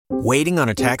Waiting on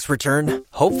a tax return?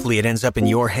 Hopefully it ends up in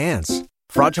your hands.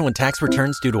 Fraudulent tax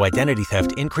returns due to identity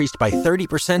theft increased by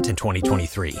 30% in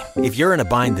 2023. If you're in a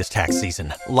bind this tax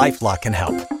season, LifeLock can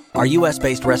help. Our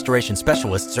U.S.-based restoration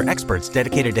specialists are experts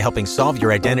dedicated to helping solve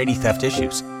your identity theft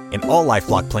issues. And all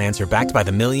LifeLock plans are backed by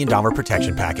the $1 Million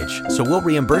Protection Package. So we'll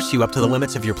reimburse you up to the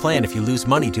limits of your plan if you lose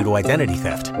money due to identity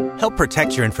theft. Help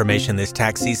protect your information this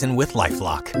tax season with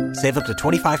LifeLock. Save up to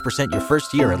 25% your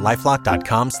first year at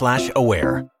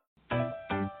LifeLock.com/aware.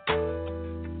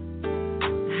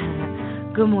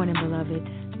 Good morning, beloved.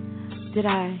 Did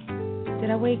I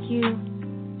wake you?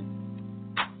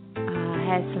 I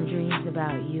had some dreams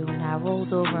about you, and I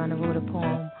rolled over and I wrote a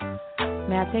poem.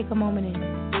 May I take a moment and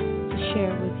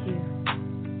share it with you?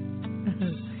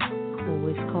 Cool.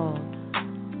 It's called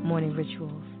Morning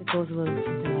Rituals. It goes a little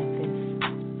something like this.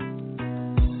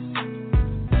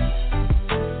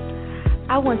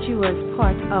 I want you as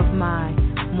part of my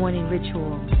morning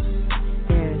ritual.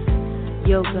 There's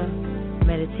yoga,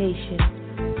 meditation,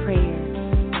 prayer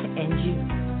to end you.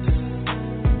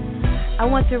 I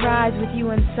want to rise with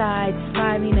you inside,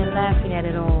 smiling and laughing at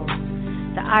it all.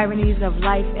 The ironies of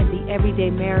life and the everyday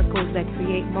miracles that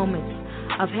create moments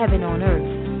of heaven on earth.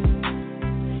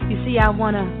 You see, I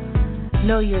want to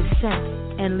know your scent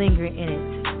and linger in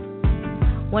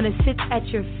it. Want to sit at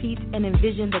your feet and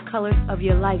envision the colors of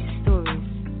your life stories.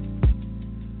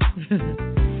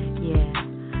 Yeah,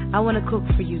 I want to cook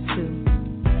for you too.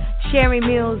 Sharing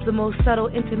meals, the most subtle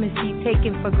intimacy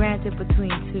taken for granted between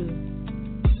two.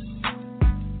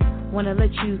 Want to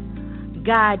let you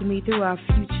guide me through our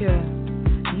future.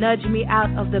 Nudge me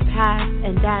out of the past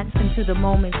and dance into the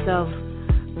moments of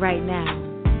right now.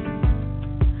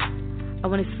 I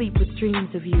want to sleep with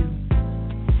dreams of you.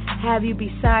 Have you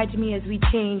beside me as we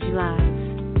change lives.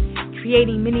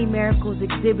 Creating many miracles,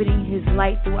 exhibiting his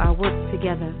light through our work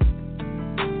together.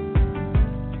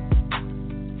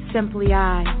 Simply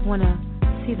I want to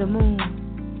see the moon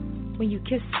when you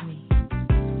kiss me.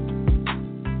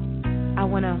 I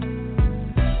want to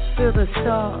feel the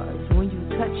stars when you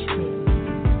touch me.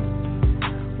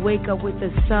 Wake up with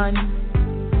the sun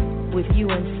with you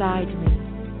inside me.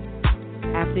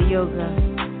 After yoga,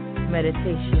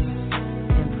 meditation,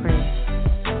 and prayer.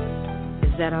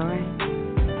 Is that all right?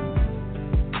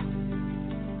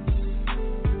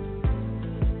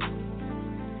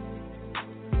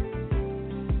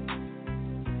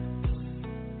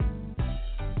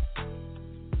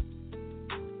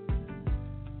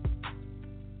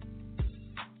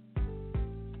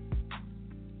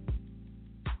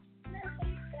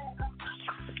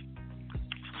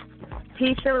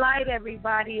 Peace and light,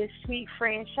 everybody. It's sweet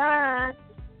Franchon.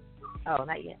 Oh,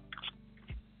 not yet.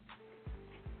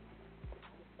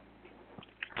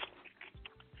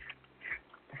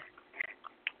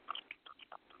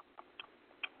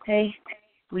 Hey,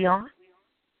 we on?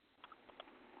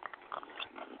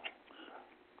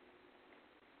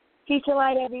 Peace and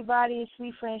light, everybody. It's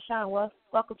sweet Franchon.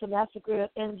 Welcome to Master Grill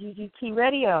NGGT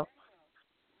Radio.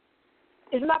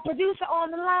 Is my producer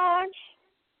on the line?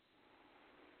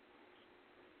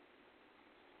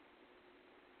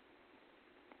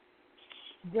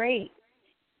 Great.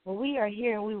 Well, we are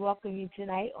here and we welcome you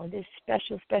tonight on this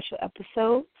special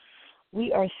episode.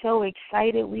 We are so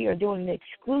excited. We are doing an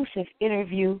exclusive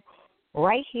interview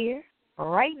right here,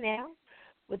 right now,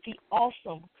 with the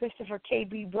awesome Christopher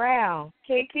K.B. Brown.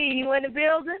 KP, you in the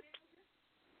building?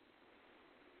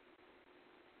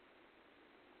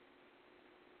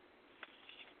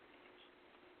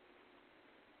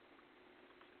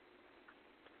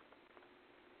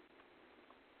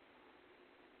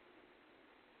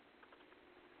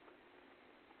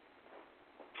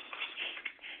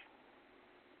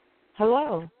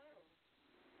 Hello.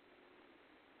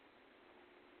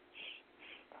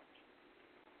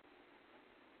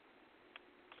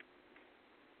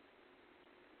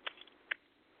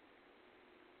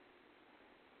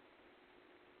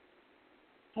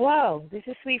 Hello, this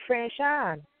is Sweet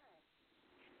Franchon.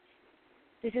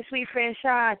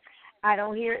 I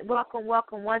don't hear it. Welcome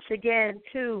once again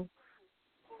to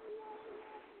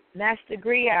Master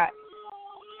Griot.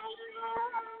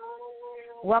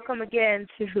 Welcome again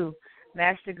to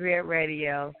Master Griot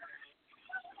Radio.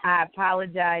 I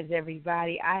apologize,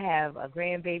 everybody. I have a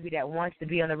grandbaby that wants to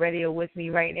be on the radio with me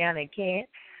right now and they can't.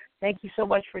 Thank you so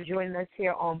much for joining us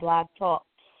here on Blog Talk.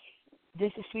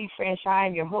 This is Sweet Franchon. I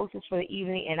am your hostess for the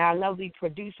evening, and our lovely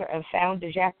producer and founder,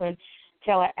 Jacqueline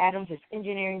Taylor Adams, is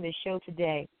engineering the show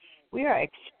today. We are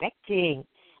expecting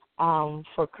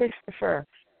for Christopher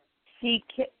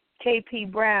C.K.P.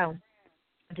 Brown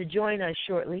to join us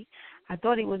shortly. I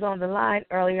thought he was on the line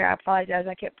earlier. I apologize.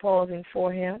 I kept pausing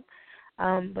for him,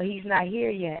 but he's not here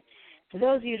yet. For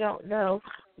those of you who don't know,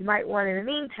 you might want, in the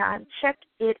meantime, check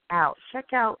it out.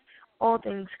 Check out All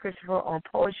Things Christopher on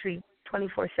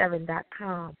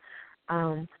poetry247.com.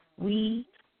 We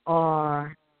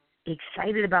are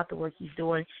excited about the work he's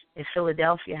doing in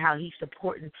Philadelphia, how he's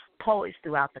supporting poets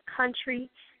throughout the country,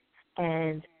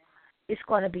 and it's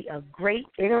going to be a great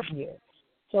interview.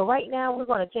 So right now we're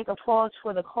going to take a pause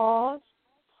for the cause,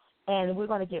 and we're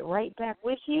going to get right back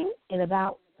with you in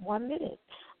about 1 minute.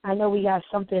 I know we got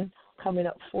something coming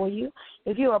up for you.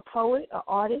 If you're a poet, an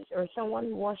artist, or someone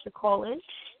who wants to call in,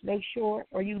 make sure,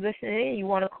 or you listening and you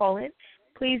want to call in,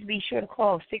 please be sure to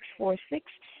call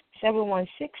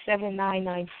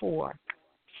 646-716-7994.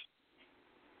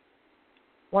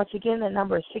 Once again, the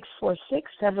number is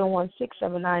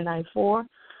 646-716-7994,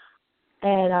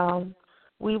 and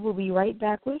we will be right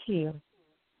back with you.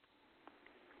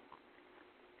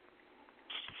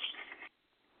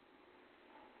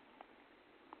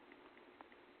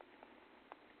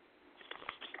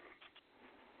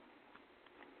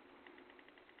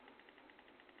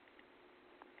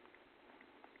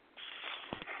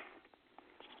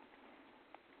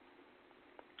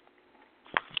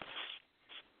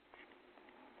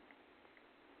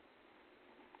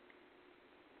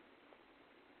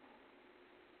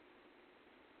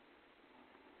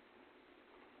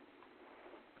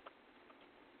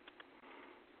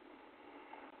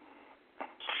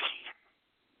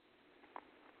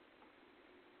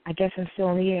 I guess I'm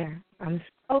still in the air.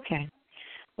 Okay.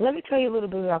 Well, let me tell you a little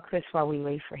bit about Chris while we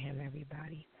wait for him,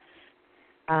 everybody.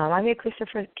 I met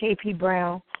Christopher K.P.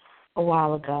 Brown a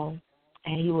while ago,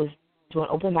 and he was doing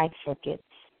open mic circuit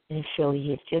in Philly. He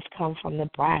had just come from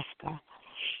Nebraska.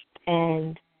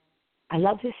 And I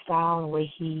love his style and the way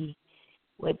he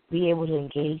would be able to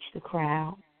engage the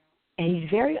crowd. And he's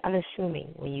very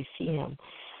unassuming when you see him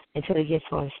until he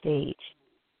gets on stage.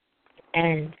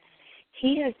 And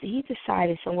he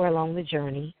decided somewhere along the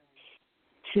journey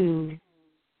to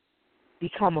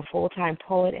become a full-time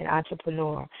poet and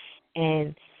entrepreneur.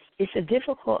 And it's a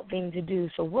difficult thing to do.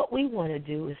 So what we want to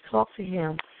do is talk to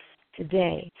him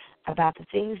today about the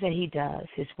things that he does,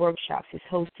 his workshops, his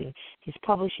hosting, his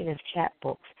publishing of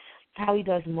chapbooks, how he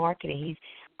does marketing.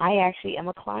 I actually am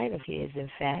a client of his, in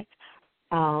fact,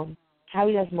 how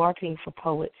he does marketing for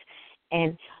poets,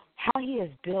 and how he has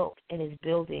built and is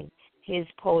building his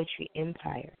poetry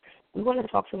empire. We want to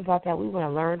talk to him about that. We want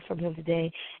to learn from him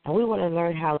today, and we want to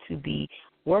learn how to be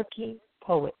working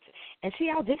poets and see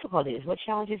how difficult it is, what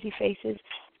challenges he faces,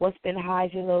 what's been highs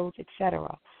and lows,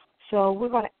 etc. So we're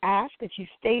going to ask that you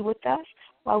stay with us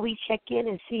while we check in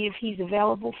and see if he's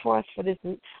available for us for this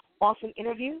awesome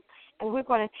interview. And we're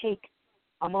going to take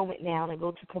a moment now to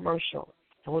go to commercial,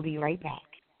 and we'll be right back.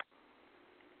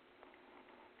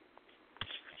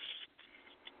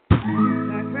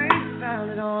 Black race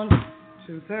founded on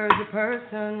 2/3 a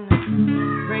person,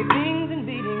 rapings and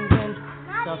beatings and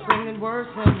suffering and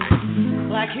worsen.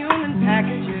 Black human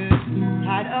packages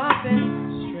tied up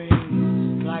in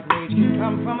strings. Black rage can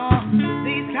come from all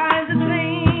these kinds of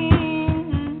things.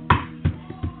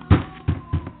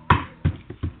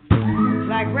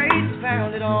 Black race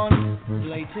founded on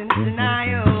blatant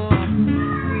denial,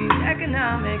 squeezed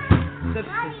economics,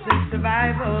 subsistence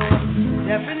survival,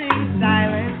 deafening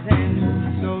silence and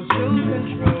social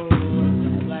control.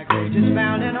 Black rage is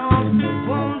founded on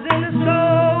wounds in the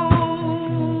soul.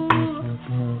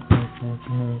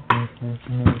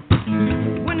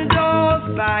 When the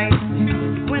dogs bite,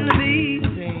 when the bees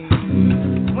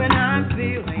sing, when I'm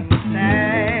feeling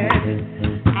sad,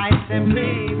 I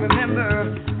simply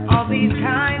remember all these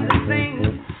kinds of things,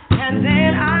 and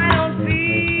then I don't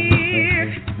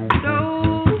fear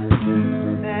so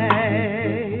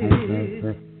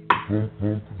bad.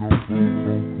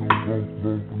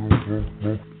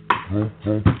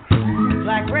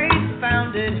 Black race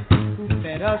founded, who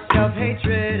fed us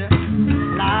self-hatred,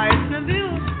 lies and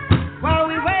abuse, while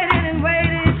we waited and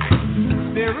waited.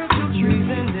 Spiritual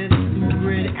treason, this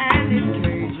grid and its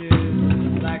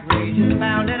cages. Black rage is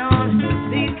founded on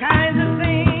these kinds of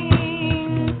things.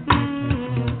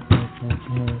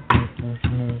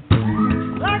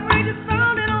 Black rage is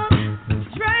founded on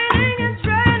training and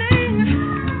training,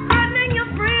 threatening your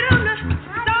freedom to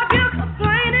stop you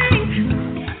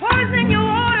complaining, poisoning your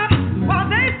water while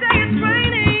they say it's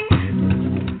raining.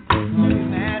 You're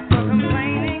mad for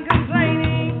complaining.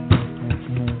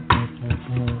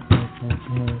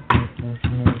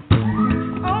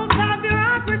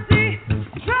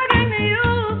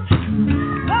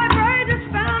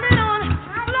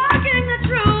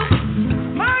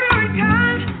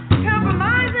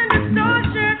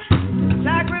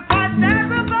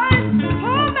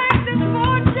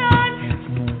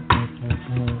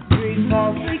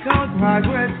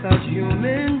 such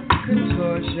human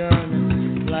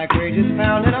contortion, like wages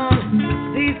founded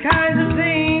on these kinds of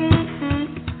things.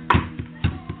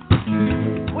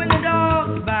 When the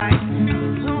dogs bite,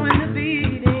 when the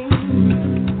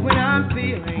beating, when I'm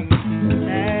feeling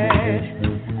sad,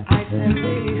 I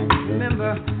simply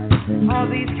remember all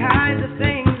these kinds of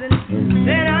things, and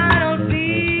then I don't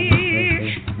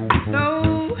feel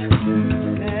so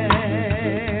bad.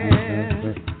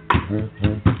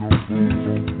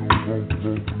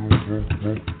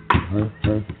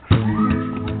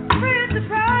 Free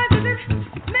surprise of this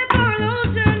mental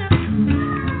illusion,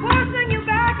 forcing you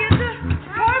back into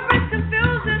perfect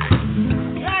confusion,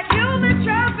 like human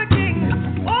trafficking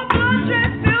or blood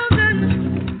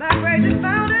transfusion. My rage is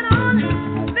founded on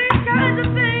these kinds of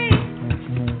things.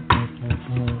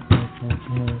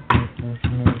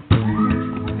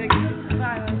 Pictures of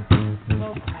silence,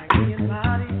 both body and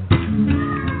body,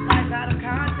 life out of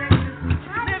context,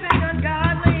 living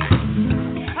ungodly.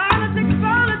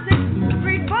 Politics,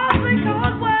 breed falsely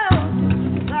called well,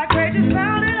 like rage is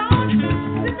founded on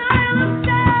denial of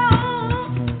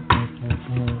self.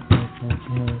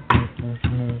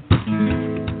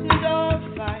 The dogs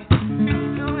fight,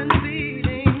 knowing the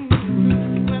beating,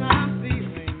 when I'm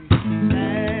feeling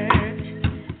sad,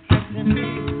 I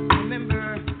simply remember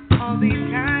all these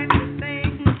kinds of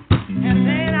things, and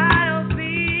then I don't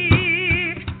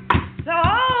feel so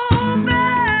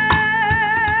bad.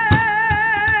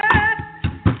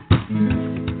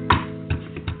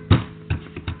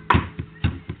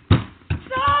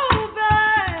 So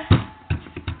bad.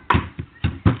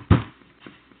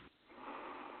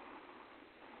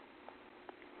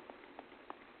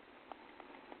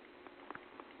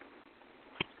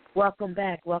 Welcome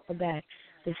back.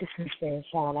 This is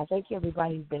Franchon. I thank you,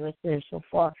 everybody who's been listening so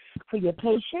far, for your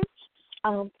patience.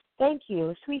 Thank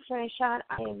you. Sweet Franchon,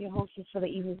 I am your hostess for the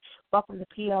evening. Welcome to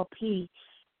PLP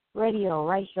Radio,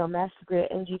 right here on Master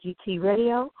Grid MGGT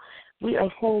Radio. We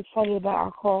are so excited about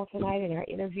our call tonight and our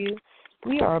interview.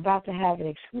 We are about to have an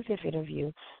exclusive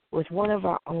interview with one of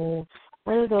our own,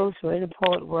 one of those who are in the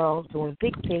poet world doing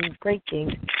big things, great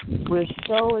things. We're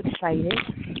so excited.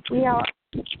 We are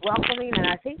welcoming, and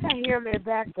I think I hear him in the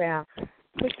background,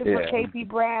 Christopher KP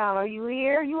Brown. Are you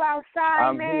here? You outside,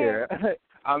 I'm man? I'm here.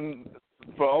 I'm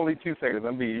for only 2 seconds.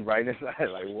 I'm be right inside,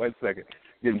 like 1 second,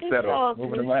 getting settled,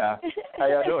 moving in my house. How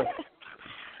y'all doing?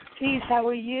 Peace. How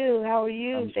are you?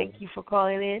 Thank you for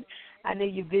calling in. I know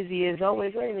you're busy as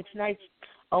always. Wait a minute, tonight's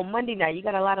Monday night. You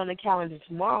got a lot on the calendar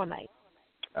tomorrow night.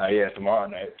 Yeah, tomorrow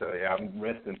night. So yeah, I'm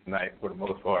resting tonight for the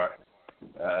most part.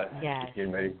 Yes.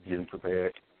 Getting ready, getting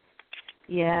prepared.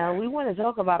 Yeah, we want to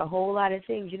talk about a whole lot of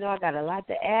things. You know, I got a lot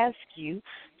to ask you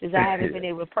because I haven't been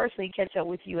able to personally catch up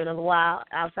with you in a while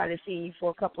outside of seeing you for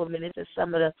a couple of minutes at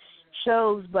some of the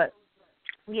shows, but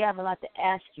we have a lot to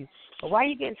ask you. But while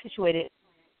you're getting situated,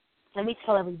 let me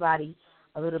tell everybody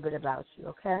a little bit about you,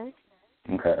 okay?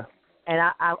 Okay. And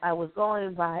I was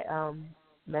going by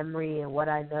memory and what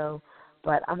I know,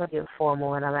 but I'm going to get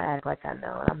formal and I'm going to act like I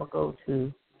know. And I'm going to go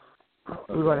to,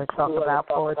 we're going to talk about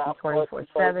Poetry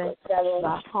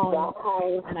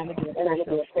 24/7.com, and I'm going to give a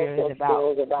personal experience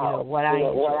about, what I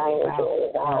enjoy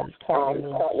about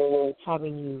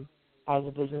having you as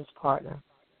a business partner.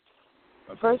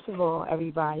 First of all,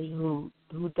 everybody who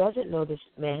doesn't know this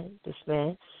man,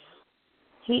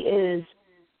 he is,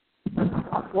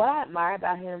 what I admire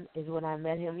about him is when I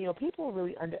met him, people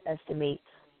really underestimate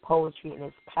poetry and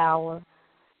its power.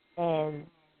 And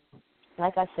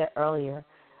like I said earlier,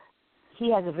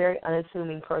 he has a very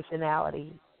unassuming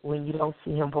personality when you don't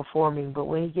see him performing, but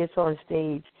when he gets on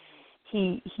stage,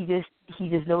 he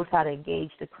just knows how to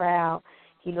engage the crowd.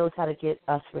 He knows how to get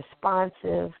us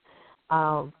responsive.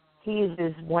 He is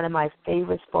just one of my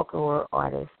favorite spoken word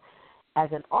artists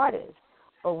as an artist.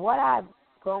 But what I've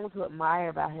grown to admire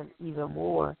about him even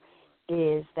more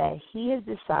is that he has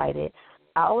decided.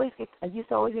 I used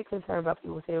to always get concerned about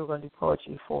people saying we're going to do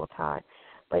poetry full time,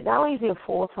 but now he's a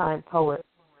full time poet,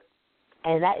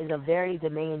 and that is a very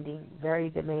demanding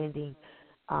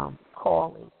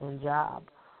calling and job.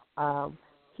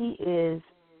 He is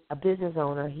a business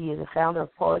owner. He is a founder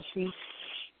of Poetry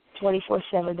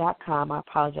 24/7.com. I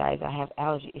apologize. I have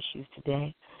allergy issues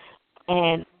today.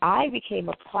 And I became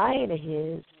a client of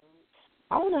his,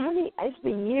 I don't know how many, it's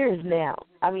been years now.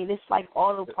 I mean, it's like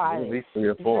autopilot. At least 3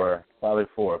 or 4, probably close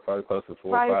to 4 or 5.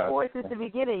 Probably 4 since the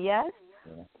beginning, yes?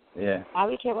 Yeah. I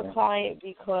became a client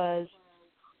because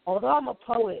although I'm a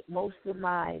poet, most of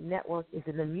my network is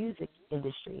in the music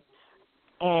industry.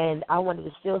 And I wanted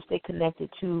to still stay connected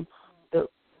to the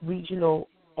regional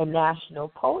and national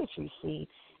poetry scene.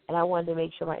 And I wanted to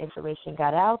make sure my information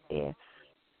got out there.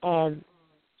 And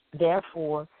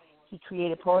therefore, he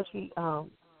created poetry.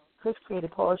 Chris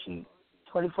created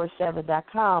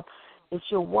poetry247.com. It's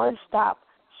your one-stop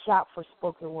shop for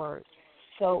spoken word.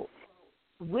 So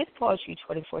with Poetry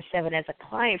 24/7, as a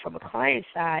client, from a client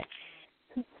side,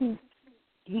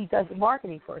 he does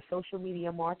marketing for us, social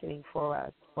media marketing for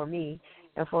us, for me,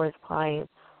 and for his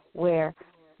clients, where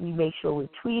we make sure we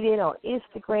tweet it on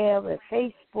Instagram and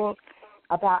Facebook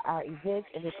about our events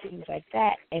and the things like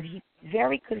that. And he's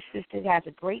very consistent, has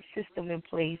a great system in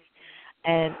place,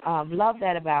 and love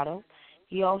that about him.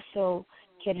 He also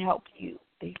can help you.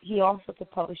 He also can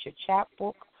publish your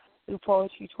chapbook through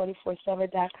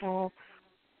Poetry247.com.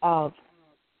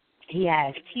 He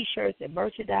has T-shirts and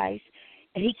merchandise,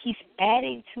 and he keeps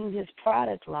adding to his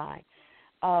product line,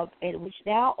 and which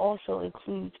now also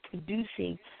includes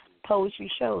producing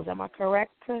poetry shows. Am I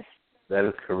correct, Chris? That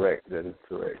is correct.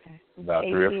 Okay. About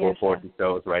 3 or 4 poetry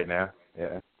shows right now.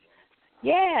 Yeah.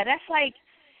 Yeah, that's like,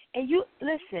 and you,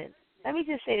 listen, let me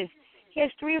just say this. He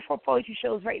has 3 or 4 poetry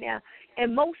shows right now,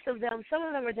 and most of them, some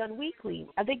of them are done weekly.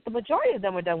 I think the majority of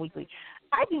them are done weekly.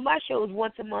 I do my shows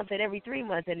once a month and every 3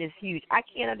 months, and it's huge. I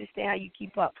can't understand how you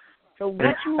keep up. So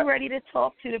once you're ready to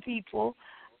talk to the people,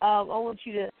 I want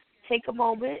you to take a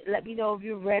moment, let me know if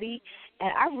you're ready.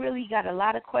 And I really got a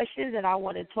lot of questions, and I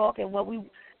want to talk. And what we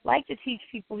like to teach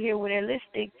people here when they're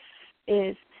listening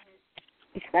is,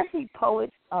 especially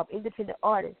poets, independent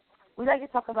artists, we like to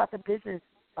talk about the business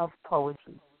of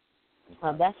poetry.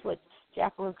 That's what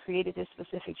Jacqueline created this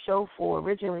specific show for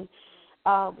originally.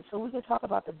 So we can talk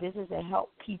about the business and help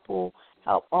people,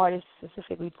 help artists,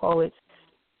 specifically poets,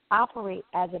 operate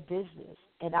as a business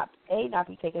and not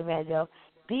be taken advantage of,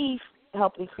 B,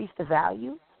 help increase the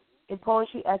value in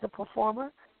poetry as a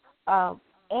performer,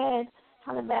 and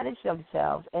how to manage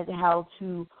themselves and how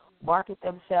to market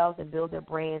themselves and build their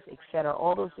brands, et cetera.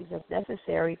 All those things that's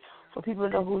necessary for people to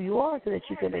know who you are so that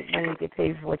you can make money and get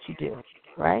paid for what you do,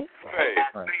 right?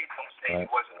 Right.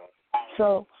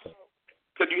 So,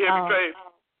 could you hear me, Faye?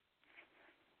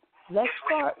 Let's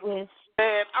start with.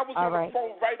 And I was on the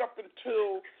phone right up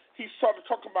until he started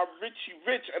talking about Richie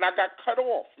Rich, and I got cut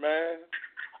off, man.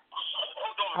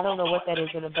 I don't know what that is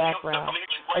in the background.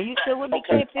 Are you still with me,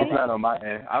 Okay. KP? It's not on my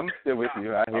end. I'm still with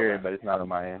you. I hear it, but it's not on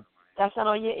my end. That's not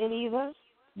on your end either?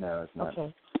 No, it's not.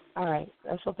 Okay. All right.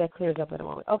 Let's hope that clears up in a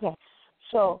moment. Okay.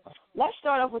 So let's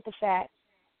start off with the fact.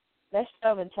 Let's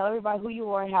start and tell everybody who you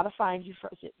are and how to find you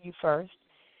first.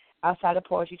 Outside of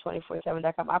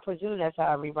Poetry247.com. I presume that's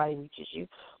how everybody reaches you,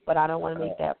 but I don't want to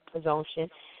make that presumption.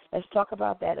 Let's talk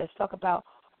about that. Let's talk about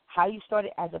how you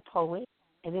started as a poet,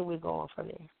 and then we'll go on from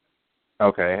there.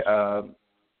 Okay.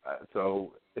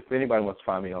 So if anybody wants to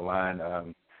find me online,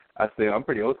 I'm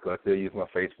pretty old school. I still use my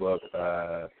Facebook,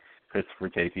 Christopher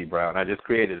KP Brown. I just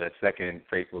created a second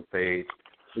Facebook page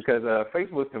because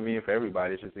Facebook is convenient for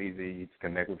everybody. It's just easy to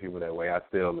connect with people that way. I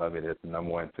still love it. It's the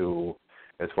number one tool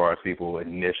as far as people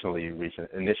initially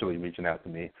reaching out to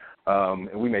me.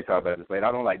 And we may talk about this later.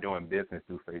 I don't like doing business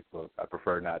through Facebook. I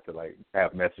prefer not to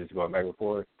have messages going back and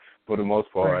forth. For the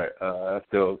most part, I'm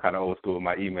still kind of old school with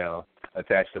my email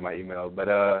attached to my email.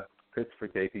 But Christopher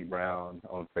KP Brown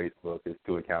on Facebook is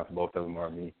 2 accounts. Both of them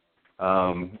are me.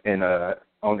 And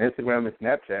on Instagram and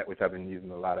Snapchat, which I've been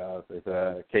using a lot of, is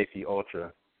KP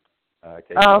Ultra.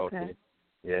 Okay.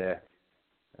 Yeah.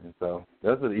 And so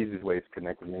those are the easiest ways to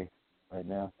connect with me right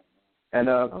now. And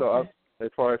so as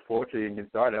far as poetry and getting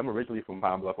started, I'm originally from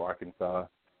Pine Bluff, Arkansas.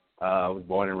 I was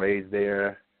born and raised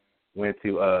there. Went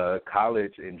to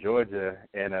college in Georgia,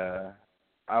 and I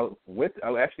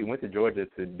actually went to Georgia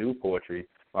to do poetry.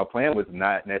 My plan was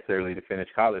not necessarily to finish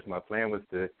college. My plan was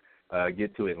to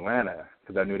get to Atlanta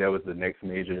because I knew that was the next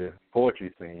major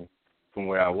poetry scene from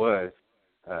where I was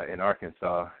in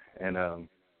Arkansas. And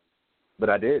but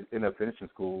I did end up finishing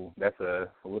school.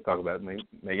 We'll talk about may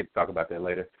get to talk about that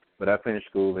later. But I finished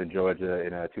school in Georgia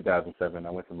in 2007. I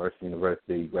went to Mercer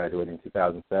University, graduated in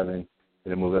 2007.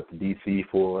 Then I moved up to D.C.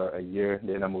 for a year.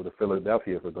 Then I moved to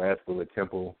Philadelphia for grad school at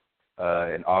Temple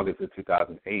in August of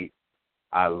 2008.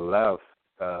 I left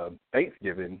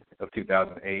Thanksgiving of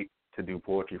 2008 to do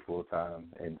poetry full time,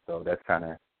 and so that's kind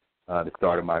of the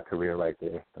start of my career right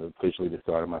there. Officially the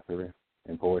start of my career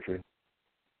in poetry.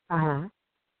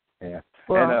 Yeah.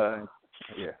 Well, and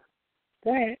yeah.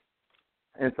 Go ahead.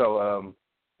 And so,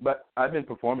 but I've been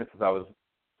performing since I was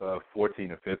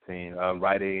 14 or 15,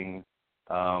 writing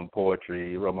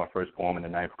poetry. Wrote my first poem in the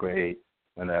 9th grade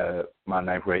when my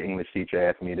 9th grade English teacher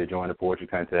asked me to join the poetry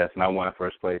contest, and I won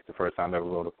first place the first time I ever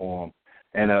wrote a poem.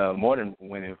 And more than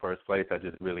winning first place, I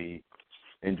just really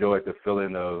enjoyed the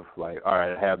feeling of all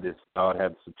right, I have this thought, I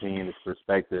have this opinion, this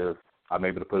perspective. I'm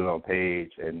able to put it on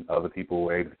page, and other people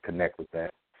were able to connect with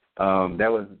that.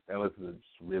 that was a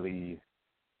really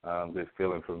good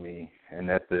feeling for me, and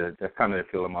that's kind of the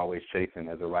feeling I'm always chasing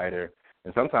as a writer,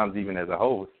 and sometimes even as a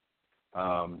host.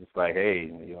 It's like,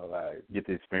 hey, I get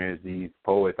to experience these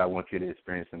poets. I want you to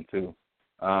experience them too.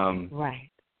 Right.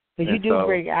 Because you do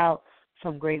bring out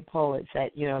some great poets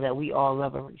that that we all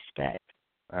love and respect.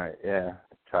 All right. Yeah.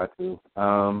 Try to.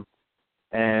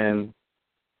 And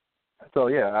so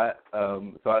I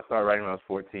started writing when I was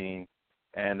 14,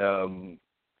 and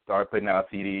started putting out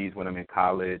CDs when I'm in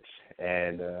college,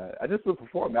 and I just was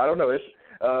performing. I don't know. It's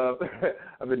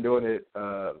I've been doing it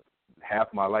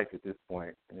half my life at this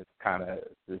point, and it's kind of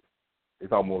it's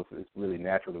really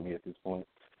natural to me at this point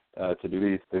to do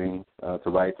these things, to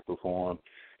write, to perform,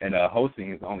 and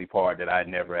hosting is the only part that I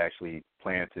never actually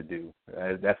planned to do.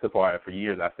 That's the part for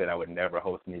years I said I would never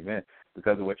host an event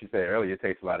because of what you said earlier. It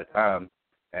takes a lot of time,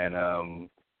 and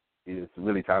it's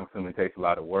really time-consuming. It takes a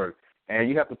lot of work. And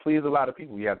you have to please a lot of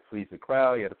people. You have to please the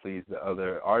crowd. You have to please the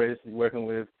other artists you're working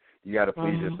with. You got to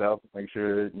please yourself. Make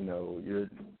sure you're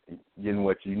getting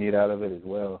what you need out of it as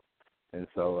well. And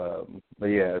so,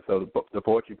 so the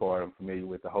poetry part, I'm familiar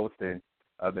with. The hosting,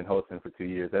 I've been hosting for 2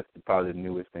 years. That's probably the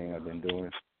newest thing I've been doing.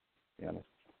 To be honest.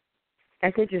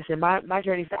 That's interesting. My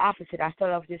journey's the opposite. I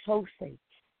started off just hosting,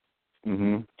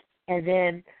 and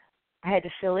then I had to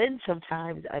fill in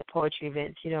sometimes at poetry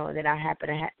events, and then I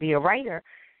happened to be a writer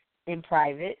in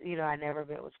private. I never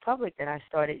been was public. Then I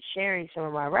started sharing some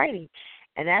of my writing,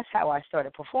 and that's how I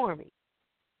started performing.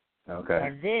 Okay.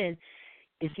 And then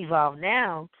it's evolved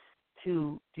now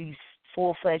to these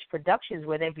full-fledged productions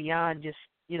where they're beyond just,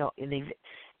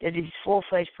 they're these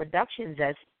full-fledged productions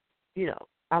that's,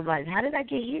 I'm like, how did I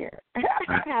get here?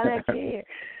 How did I get here?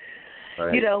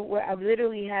 Right. Where I'm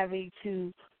literally having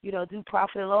to, do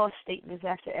profit and loss statements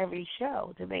after every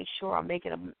show to make sure I'm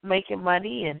making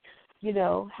money and,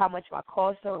 how much my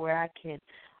costs are, where I can,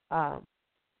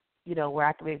 where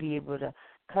I can maybe be able to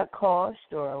cut costs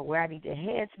or where I need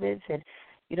enhancements. And,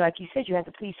 like you said, you have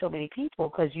to please so many people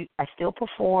because I still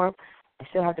perform. I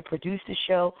still have to produce the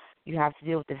show. You have to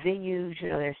deal with the venues.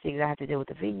 There's things I have to deal with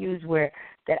the venues where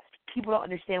that people don't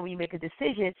understand when you make a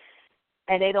decision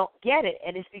and they don't get it.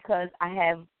 And it's because I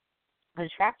have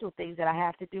contractual things that I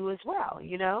have to do as well,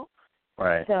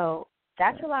 Right. So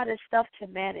that's a lot of stuff to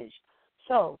manage.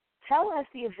 So tell us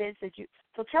the events that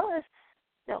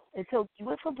and so you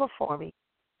went from performing,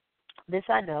 this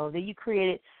I know, then you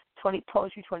created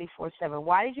Poetry 24/7.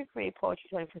 Why did you create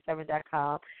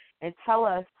Poetry247.com? And tell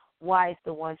us why it's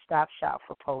the one-stop shop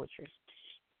for poetry.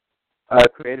 I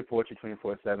created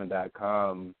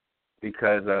Poetry247.com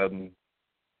because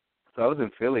so I was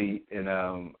in Philly, and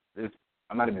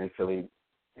I might have been in Philly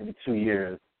maybe 2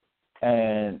 years,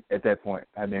 and at that point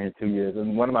I've been here 2 years.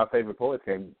 And one of my favorite poets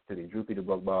came to the Droopy the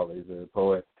Broke Baller. He's a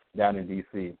poet down in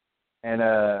D.C. And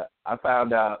I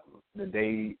found out a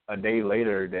day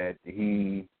later that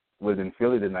he was in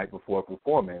Philly the night before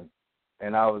performing,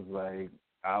 and I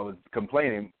was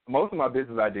complaining. Most of my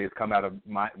business ideas come out of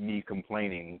me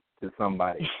complaining to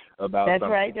somebody about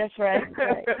something. That's right.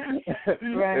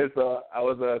 Right. And so I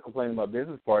was complaining to my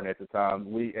business partner at the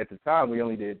time. We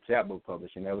only did chapbook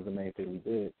publishing. That was the main thing we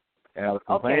did. And I was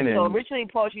complaining. Okay, so originally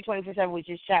Poetry 24/7 was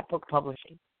just chapbook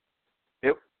publishing.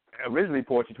 Originally,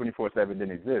 Poetry 24/7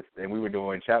 didn't exist, and we were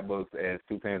doing chapbooks as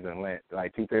Two Pens in Lent,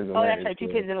 like Two Pens in Lent. Oh, that's right, Two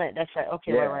Pens in Lent. That's right.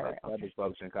 Okay, right. Okay.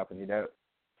 Publishing company.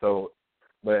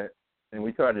 And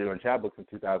we started doing chapbooks in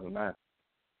 2009.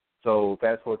 So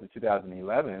fast forward to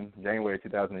 2011, January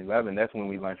 2011. That's when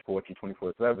we launched Poetry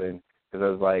 24/7 because I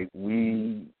was like,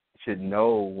 we should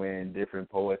know when different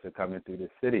poets are coming through the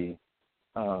city,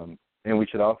 and we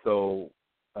should also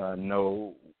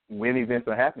know when events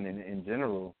are happening in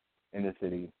general in the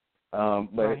city.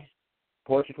 But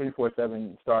Poetry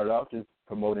 24/7 started off just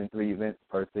promoting 3 events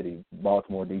per city: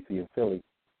 Baltimore, D.C., and Philly.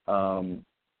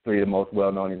 3 of the most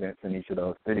well-known events in each of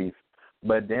those cities.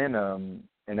 But then,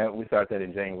 we started that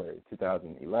in January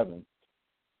 2011.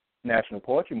 National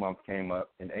Poetry Month came up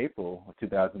in April of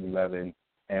 2011,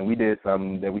 and we did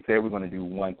something that we said we were going to do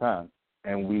one time,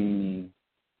 and we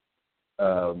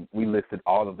listed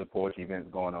all of the poetry events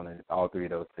going on in all 3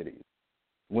 of those cities.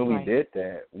 When we did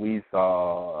that, we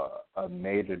saw a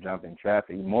major jump in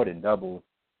traffic, more than double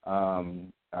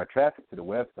our traffic to the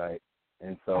website.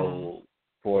 And so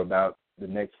for about the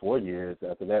next 4 years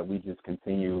after that, we just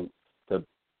continued to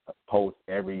post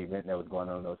every event that was going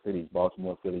on in those cities: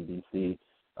 Baltimore, Philly, D.C.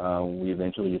 We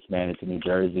eventually expanded to New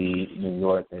Jersey, New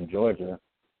York, and Georgia.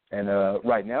 And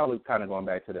right now we're kind of going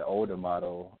back to the older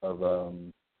model of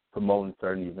promoting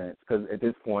certain events, because at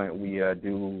this point we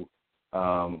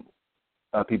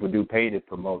people do pay to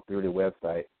promote through the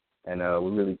website, and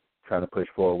we're really trying to push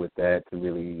forward with that to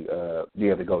really be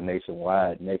able to go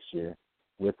nationwide next year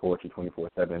with Poetry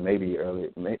 24/7. Maybe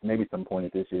maybe some point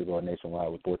at this year going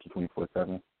nationwide with Poetry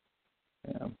 24/7.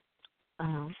 Yeah.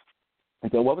 And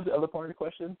so, what was the other part of the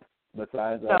question?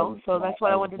 Besides, so that's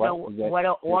what I wanted to know.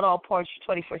 What all Poetry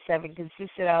 24/7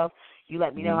 consisted of? You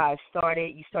let me know how it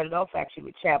started. You started off actually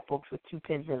with chapbooks with 2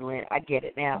 pens and lint. I get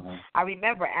it now. I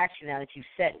remember actually now that you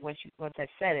said once I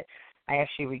said it, I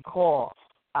actually recall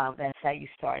that's how you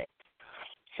started.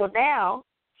 So now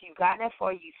you've gotten that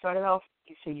far. You started off.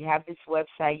 So you have this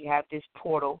website. You have this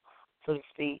portal, so to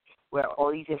speak, where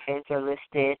all these events are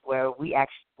listed. Where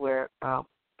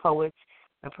poets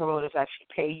and promoters actually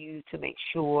pay you to make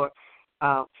sure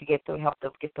to help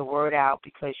them get the word out,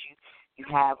 because you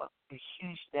have a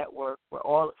huge network where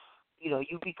all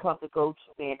you become the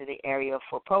go-to man in the area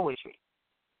for poetry.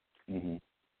 Mm-hmm.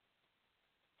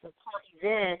 So tell me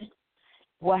then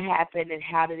what happened and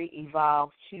how did it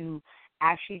evolve to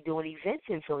actually doing events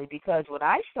in Philly? Because when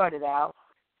I started out,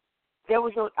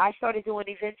 I started doing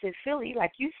events in Philly,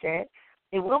 like you said,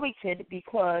 in Wilmington,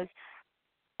 because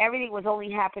everything was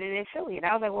only happening in Philly. And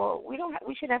I was like, well, we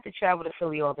shouldn't have to travel to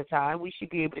Philly all the time. We should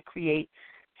be able to create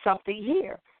something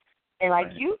here. And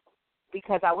like you,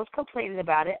 because I was complaining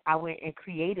about it, I went and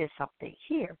created something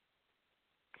here.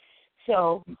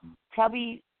 So tell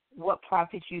me what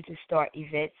prompted you to start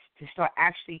events, to start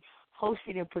actually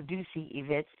hosting and producing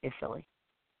events in Philly.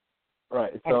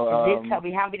 Right. So and then tell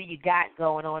me how many you got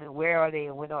going on and where are they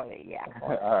and when are they? Yeah.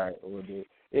 All right. We'll do it.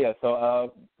 Yeah.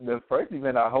 So the first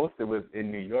event I hosted was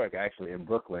in New York, actually in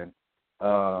Brooklyn,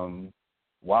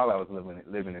 while I was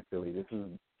living in Philly. This was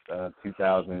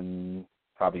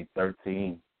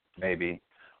 2013 maybe.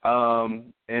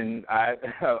 And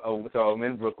so I'm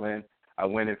in Brooklyn. I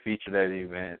went and featured that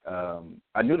event.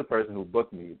 I knew the person who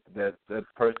booked me. That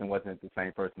person wasn't the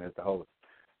same person as the host.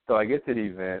 So I get to the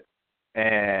event,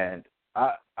 and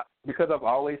I because I've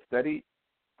always studied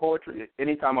poetry,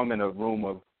 anytime I'm in a room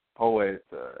of poets,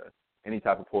 any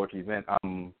type of poetry event,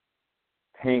 I'm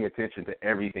paying attention to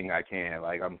everything I can.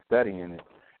 Like, I'm studying it.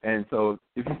 And so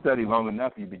if you study long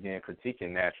enough, you begin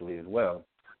critiquing naturally as well.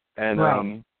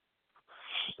 And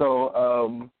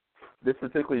this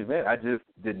particular event, I just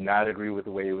did not agree with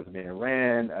the way it was being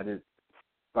ran. I just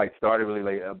started really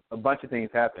late. A bunch of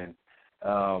things happened.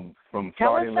 Tell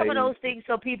us some of those things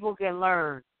so people can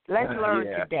learn. Let's learn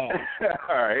today.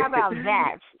 All right. How about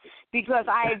that? Because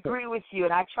I agree with you,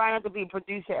 and I try not to be a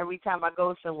producer every time I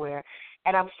go somewhere,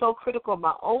 and I'm so critical of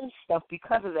my own stuff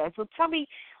because of that. So tell me,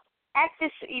 at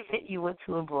this event you went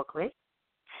to in Brooklyn,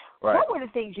 what were the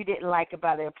things you didn't like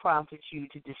about it that prompted you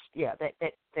to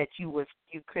that you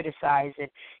criticized and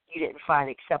you didn't find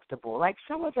acceptable? Like,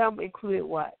 some of them included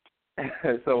what?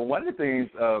 So one of the things,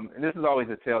 and this is always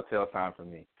a telltale sign for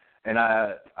me, and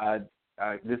I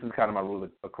this is kind of my rule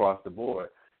across the board,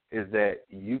 is that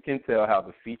you can tell how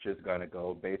the feature is going to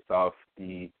go based off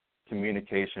the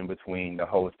communication between the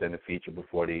host and the feature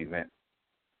before the event.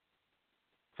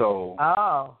 So,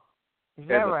 is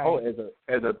that right?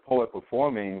 As a poet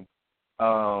performing,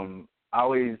 I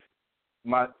always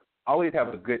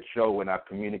have a good show when I've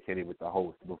communicated with the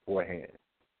host beforehand.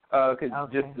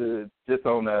 Just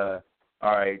on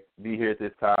all right, be here at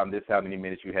this time, this is how many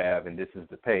minutes you have, and this is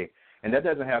the pay. And that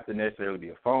doesn't have to necessarily be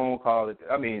a phone call.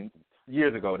 I mean,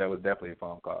 years ago that was definitely a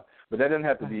phone call, but that doesn't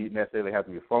have to necessarily have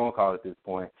to be a phone call at this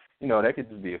point. That could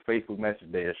just be a Facebook message the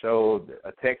day of the show,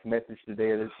 a text message the day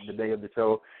of the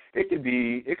show. It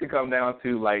could come down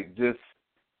to just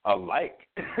a like,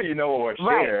 or a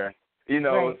share.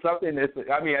 Something that's.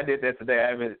 I mean, I did that today.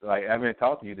 I haven't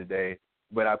talked to you today,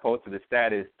 but I posted a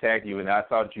status, tagged you, and I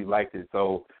saw that you liked it,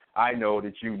 so I know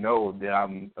that you know that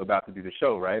I'm about to do the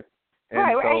show, right?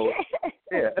 And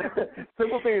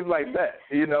simple things like that,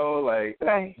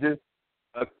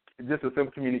 just a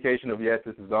simple communication of, yes,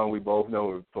 this is on, we both know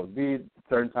we're supposed to be at a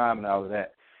certain time and all of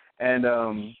that. And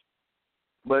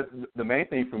but the main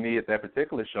thing for me at that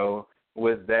particular show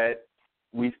was that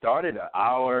we started an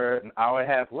hour and a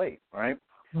half late, right?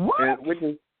 What?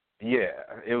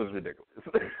 It was ridiculous.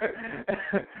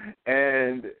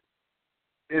 And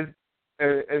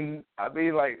I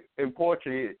mean, in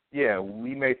poetry,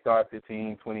 we may start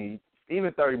 15, 20,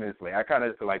 even 30 minutes late. I kind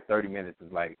of feel 30 minutes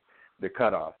is the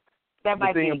cutoff. That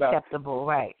might be acceptable,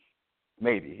 right?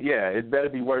 Maybe, it's better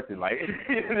be worth it.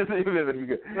 It better be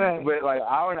good. Right. But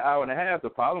hour and a half. The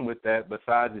problem with that,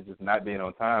 besides it just not being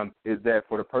on time, is that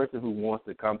for the person who wants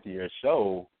to come to your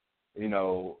show,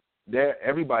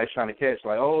 everybody's trying to catch.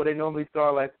 They normally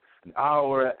start an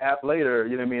hour or half later,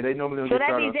 you know what I mean? They normally don't get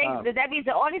started on time. So that means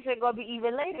the audience is going to be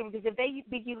even later, because if they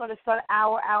think you're going to start an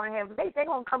hour and a half late, they're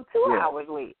going to come 2 hours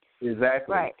late.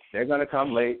 Exactly. Right. They're going to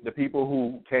come late. The people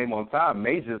who came on time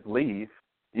may just leave,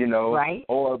 you know, right.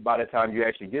 or by the time you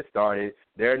actually get started,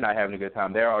 they're not having a good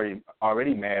time. They're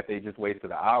already mad. They just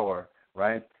wasted an hour,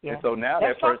 right? Yeah. And so now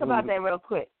Let's that talk person about that real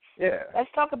quick. Yeah. Let's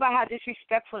talk about how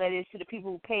disrespectful that is to the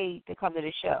people who paid to come to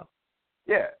the show.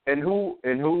 Yeah, and who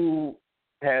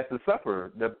has to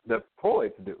suffer? The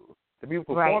poets do. The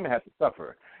people performing have to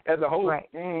suffer. As a host,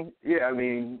 yeah, I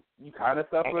mean, you kind of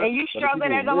suffer. And you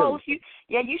struggling as a host.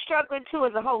 You struggling too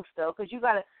as a host though, because you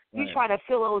trying to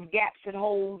fill those gaps and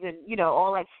holes and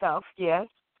all that stuff. Yes.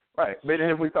 Right, but then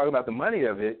if we talk about the money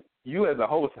of it, you as a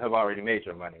host have already made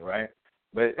your money, right?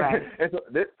 But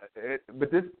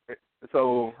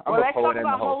so I'm let's a poet talk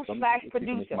about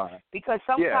host/producer, because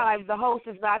sometimes the host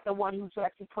is not the one who's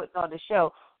actually putting on the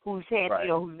show, who's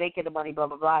who's making the money, blah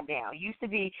blah blah. Now, it used to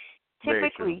be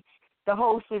typically the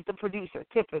host is the producer,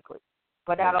 typically,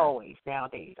 but not always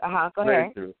nowadays. Go Very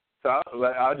ahead. True. So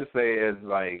I'll just say as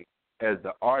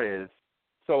the artist.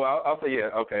 So I'll say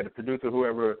the producer,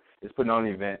 whoever is putting on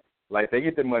the event, they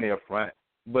get their money up front,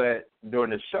 but during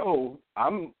the show,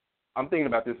 I'm thinking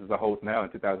about this as a host now in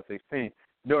 2016.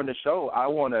 During the show, I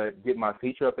want to get my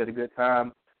feature up at a good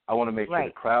time. I want to make sure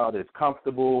the crowd is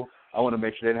comfortable. I want to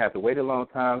make sure they don't have to wait a long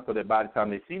time so that by the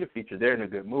time they see the feature, they're in a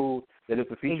good mood, that if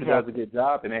the feature does a good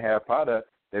job and they have a product,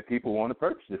 that people want to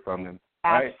purchase it from them.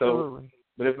 Absolutely. Right? So,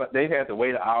 but if they have to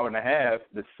wait an hour and a half,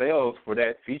 the sales for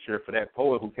that feature, for that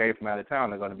poet who came from out of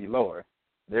town, are going to be lower.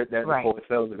 The poet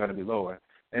sales are going to be lower.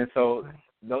 And so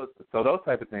those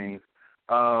type of things.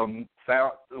 One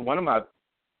of my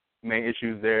main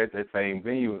issues there at that same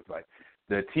venue is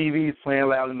the TV's playing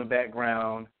loud in the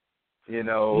background,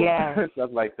 stuff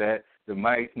like that. The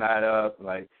mic's not up,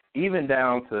 even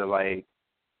down to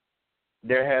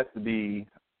there has to be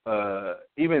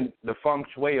even the feng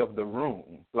shui of the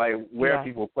room, where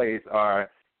people place are.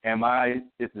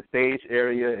 Is the stage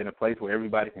area in a place where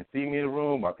everybody can see me in the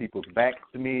room? Are people's backs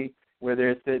to me where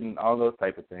they're sitting? All those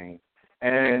type of things.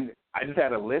 And I just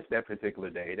had a list that particular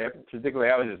day. That particular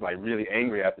day, I was just really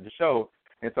angry after the show,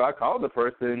 and so I called the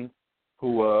person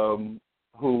who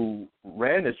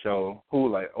ran the show,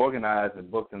 who organized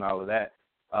and booked and all of that.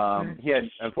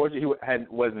 Unfortunately hadn't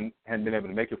been able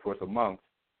to make it for some months,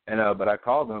 and but I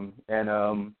called him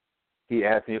and he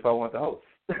asked me if I wanted to host.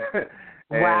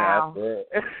 And wow. I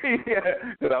said,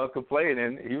 because I was complaining,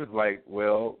 and he was like,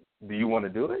 "Well, do you want to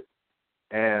do it?"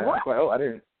 And what? I was like, "Oh, I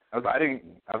didn't." I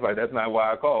was like, that's not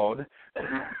why I called.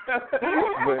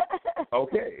 But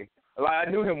okay. I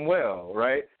knew him well,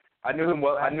 right? I knew him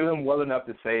well enough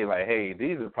to say, hey,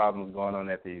 these are problems going on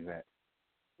at the event.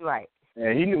 Right.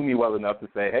 And he knew me well enough to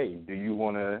say, hey, do you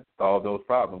want to solve those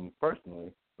problems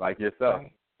personally, like yourself?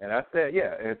 Right. And I said,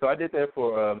 yeah. And so I did that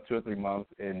for 2 or 3 months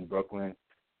in Brooklyn.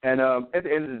 And at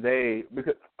the end of the day,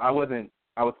 because I was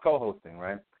co-hosting,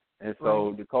 right? And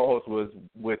so the co-host was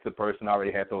with the person I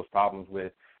already had those problems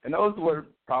with. And those were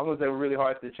problems that were really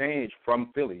hard to change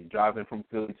from Philly, driving from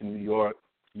Philly to New York,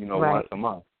 once a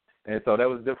month. And so that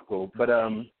was difficult. But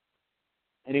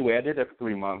anyway, I did that for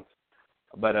 3 months.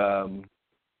 But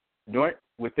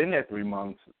within that 3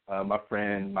 months, my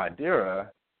friend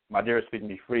Madeira Speak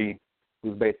Me Free,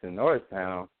 who's based in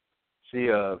Norristown, she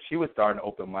was starting an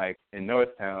open mic in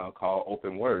Norristown called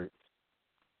Open Words.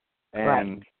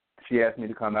 And she asked me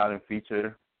to come out and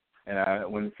feature. And I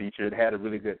went and featured, had a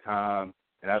really good time.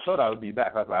 And I thought I would be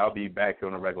back. I was like, I'll be back here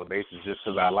on a regular basis just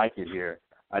because I like it here.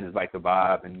 I just like the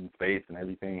vibe and space and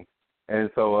everything. And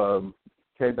so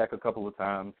came back a couple of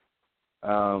times.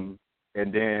 And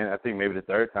then I think maybe the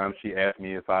third time she asked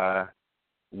me if I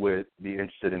would be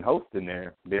interested in hosting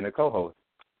there, being a co-host.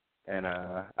 And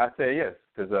I said yes,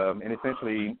 because and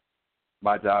essentially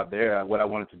my job there, what I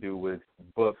wanted to do was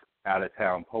book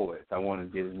out-of-town poets. I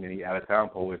wanted to get as many out-of-town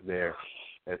poets there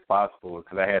as possible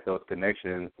because I had those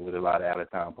connections with a lot of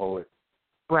out-of-town poets.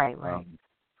 Right.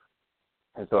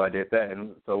 And so I did that.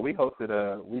 And so we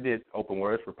did Open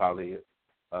Words for probably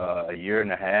a year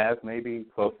and a half, maybe,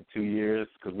 close to 2 years,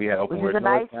 because we had Open Words in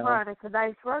Norristown. It's a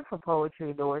nice run for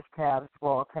poetry in Norristown,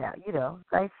 small town,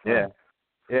 nice fun.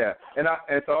 Yeah.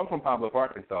 And so I'm from Pine Bluff,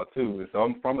 Arkansas, too. And so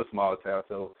I'm from a small town,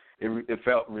 so it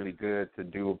felt really good to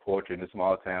do poetry in a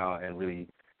small town and really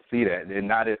see that, and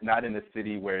not in a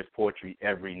city where it's poetry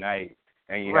every night,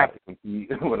 and you have to compete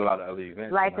with a lot of other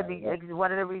events.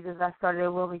 One of the reasons I started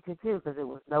in Wilmington too, because it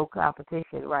was no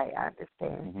competition. Right, I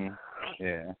understand. Mm-hmm.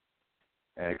 Yeah,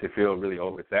 and it could feel really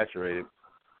oversaturated.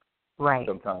 Right.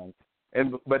 Sometimes,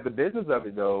 but the business of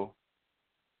it though,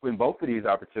 in both of these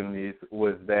opportunities,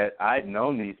 was that I'd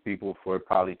known these people for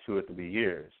probably 2 or 3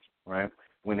 years. Right,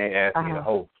 when they asked me to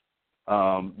host.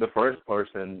 The first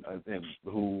person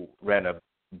who ran a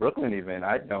Brooklyn event,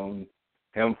 I'd known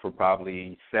him for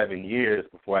probably 7 years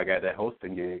before I got that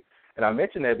hosting gig. And I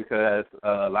mention that because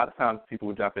a lot of times people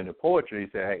would jump into poetry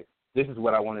and say, hey, this is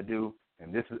what I want to do,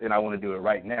 and I want to do it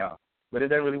right now. But it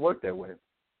doesn't really work that way.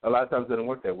 A lot of times it doesn't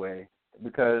work that way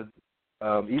because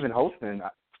even hosting,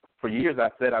 for years I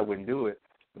said I wouldn't do it,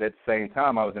 but at the same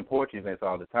time I was in poetry events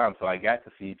all the time, so I got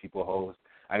to see people host.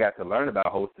 I got to learn about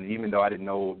hosting, even though I didn't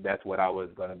know that's what I was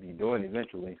going to be doing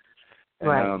eventually. And,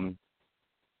 right.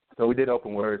 So we did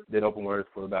open words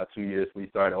for about 2 years. We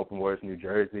started Open Words New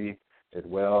Jersey as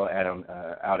well,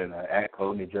 out in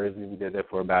Atco, New Jersey. We did that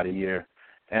for about a year.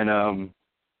 And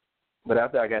but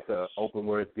after I got the Open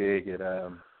Words gig at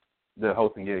the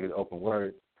hosting gig at Open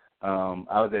Words, I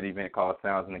was at an event called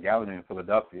Sounds in the Gallery in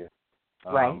Philadelphia.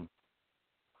 Right.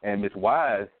 And Miss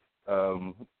Wise,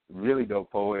 really dope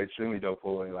poet, extremely dope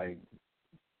poet, like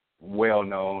well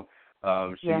known.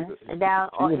 And now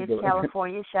in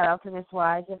California. Shout out to Miss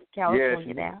Wise in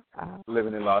California now.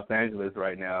 Living in Los Angeles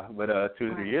right now. But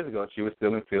 2 or 3 years ago, she was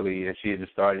still in Philly, and she had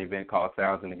just started an event called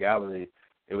Sounds in the Gallery.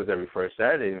 It was every first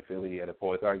Saturday in Philly at a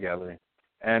Poets Art Gallery.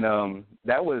 And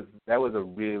that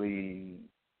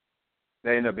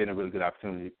ended up being a really good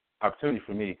opportunity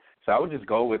for me. So I would just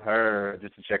go with her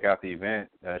just to check out the event.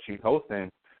 She was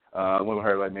hosting. I went with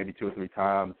her like maybe 2 or 3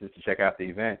 times just to check out the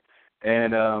event.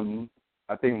 And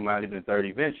I think it might have been the third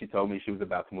event, she told me she was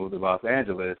about to move to Los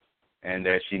Angeles and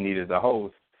that she needed a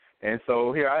host. And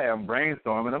so here I am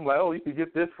brainstorming. I'm like, oh, you could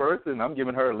get this person. I'm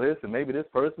giving her a list, and maybe this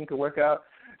person could work out.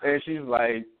 And she's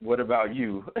like, what about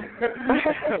you?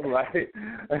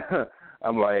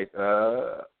 I'm like,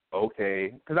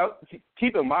 okay. Because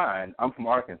keep in mind, I'm from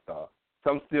Arkansas. So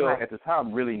I'm still, at the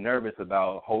time, really nervous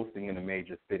about hosting in a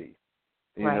major city.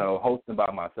 You know, hosting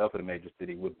by myself in a major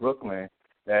city. With Brooklyn,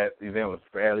 that event was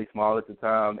fairly small at the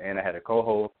time, and I had a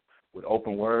co-host with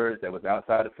Open Words that was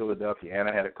outside of Philadelphia, and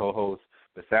I had a co-host.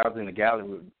 The Sounds in the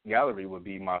Gallery would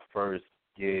be my first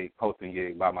hosting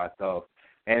gig by myself,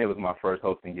 and it was my first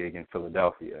hosting gig in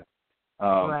Philadelphia. So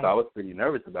I was pretty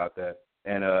nervous about that.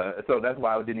 And so that's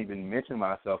why I didn't even mention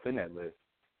myself in that list.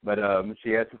 But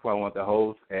she asked me if I wanted to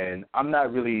host, and I'm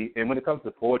not really – and when it comes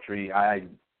to poetry, I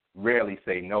rarely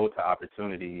say no to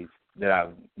opportunities that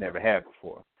I've never had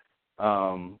before.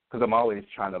 Because I'm always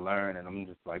trying to learn, and I'm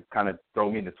just like, kind of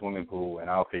throw me in the swimming pool, and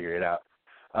I'll figure it out.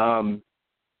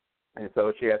 And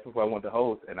so she asked me if I wanted to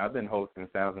host, and I've been hosting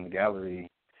Sounds in the Gallery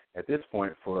at this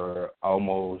point for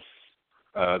almost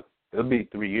it'll be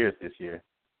 3 years this year.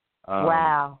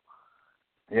 Wow.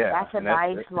 Yeah. That's a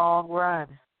nice long run.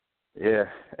 Yeah,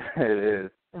 it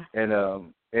is. And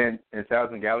Sounds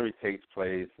in the Gallery takes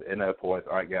place in a Poets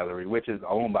Art Gallery, which is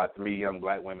owned by 3 young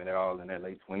black women. They're all in their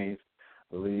late 20s, I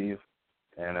believe.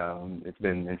 And it's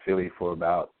been in Philly for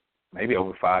about maybe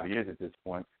over 5 years at this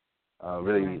point.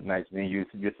 Really nice venue.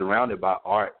 You're surrounded by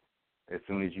art as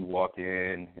soon as you walk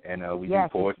in, and we do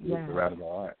poetry surrounded by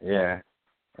art. Yeah.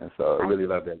 And so I really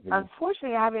love that venue.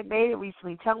 Unfortunately, I haven't made it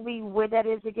recently. Tell me where that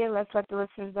is again. Let's let the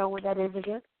listeners know where that is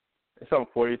again. It's on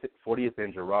 40th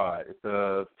and Girard. It's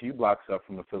a few blocks up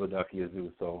from the Philadelphia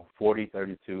Zoo, so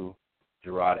 4032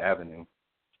 Girard Avenue.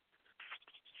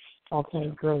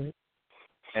 Okay, great.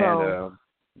 So,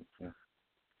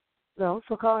 so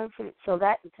Colin, so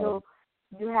that until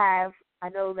you have, I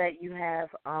know that you have,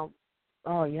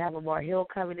 you have Lamar Hill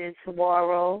coming in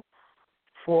tomorrow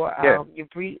for your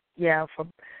Breed, for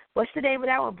what's the name of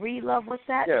that one? Breed Love. What's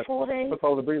that? Full name? It's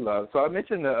called the Breed Love. So I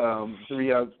mentioned the 3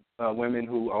 young women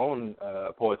who own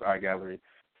Poets Art Gallery.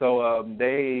 So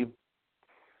they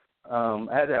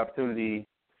had the opportunity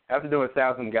after doing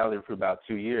Sounds in the Gallery for about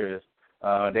 2 years.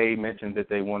 They mentioned that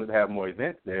they wanted to have more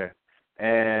events there.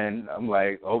 And I'm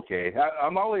like, okay.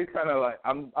 I'm always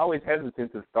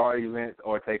hesitant to start events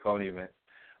or take on events.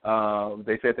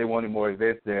 They said they wanted more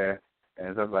events there.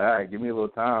 And so I was like, all right, give me a little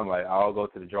time. Like, I'll go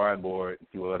to the drawing board and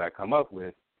see what I come up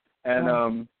with.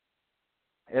 And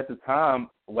at the time,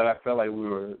 what I felt like we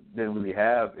didn't really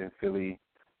have in Philly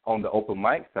on the open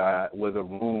mic side was a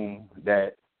room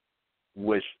that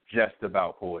was just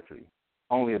about poetry.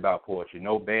 Only about poetry.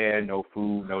 No band, no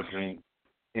food, no drink,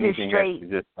 anything else.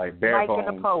 Just like bare bones.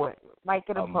 Mike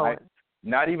and a poet.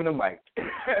 Not even a mic.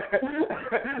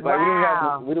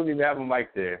 Wow. We don't even have a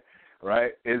mic there,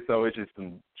 right? And so it's just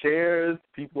some chairs,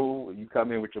 people, you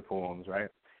come in with your poems, right?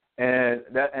 And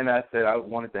I said I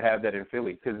wanted to have that in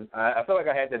Philly because I felt like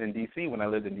I had that in D.C. when I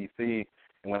lived in D.C.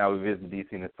 and when I would visit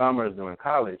D.C. in the summers during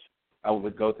college. I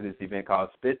would go to this event called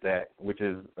Spit That, which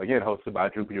is, again, hosted by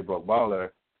Droopy the Broke Baller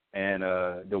and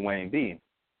Dwayne B.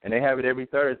 And they have it every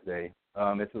Thursday.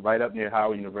 It's right up near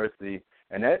Howard University.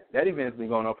 And that event's been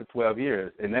going on for 12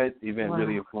 years. And that event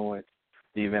really influenced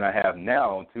the event I have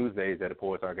now on Tuesdays at the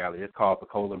Poets Art Gallery. It's called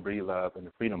Pecola Bree Love and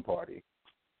the Freedom Party.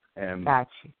 And gotcha.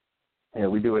 Yeah,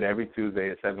 we do it every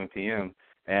Tuesday at 7 p.m.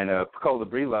 And Pecola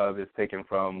Bree Love is taken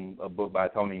from a book by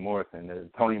Toni Morrison.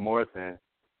 Toni Morrison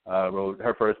wrote,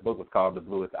 her first book was called The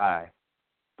Bluest Eye.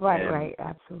 Right,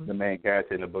 absolutely. The main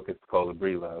character in the book is Pecola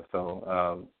Bree Love.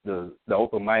 So the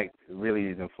open mic really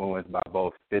is influenced by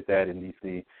both Fit That in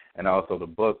D.C. and also the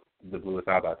book The Bluest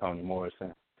Eye by Toni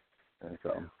Morrison. And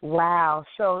so. Wow.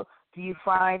 So do you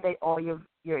find that all your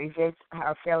events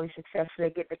are fairly successful? They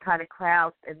get the kind of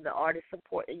crowds and the artist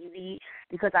support that you need?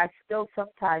 Because I still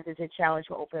sometimes it's a challenge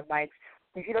for open mics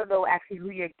if you don't know actually who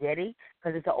you're getting,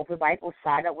 because it's an open mic will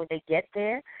sign up when they get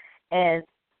there. And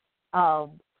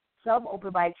some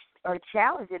open mics are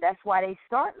challenging. That's why they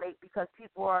start late, because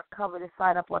people are coming to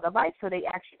sign up on the mic, so they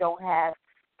actually don't have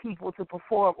people to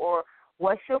perform. Or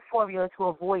what's your formula to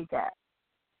avoid that?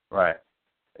 Right.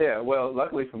 Yeah, well,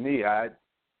 luckily for me, I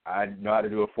know how to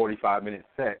do a 45-minute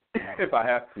set if I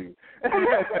have to.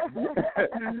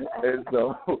 And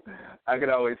so I can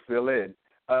always fill in.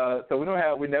 So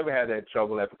we never had that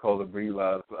trouble at Pecola Bree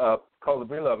Love. Pecola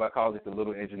Bree Love, I call it the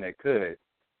little engine that could,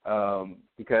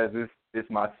 because it's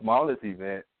my smallest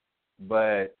event,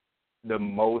 but the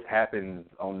most happens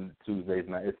on Tuesdays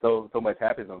night. It's so much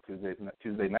happens on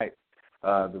Tuesday night.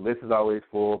 The list is always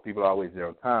full. People are always there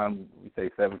on time. We say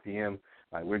 7 p.m.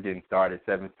 Like, we're getting started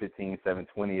 7:15,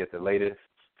 7:20 at the latest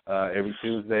every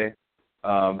Tuesday.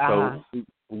 So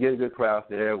we get a good crowd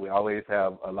there. We always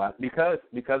have a lot because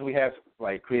we have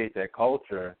create that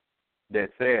culture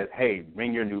that says, hey,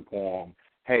 bring your new poem.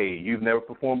 Hey, you've never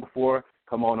performed before?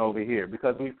 Come on over here.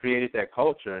 Because we've created that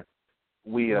culture.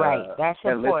 Right, that's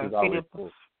important.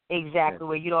 Exactly,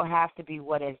 where you don't have to be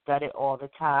one that's done it all the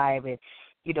time and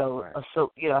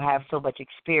have so much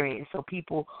experience. So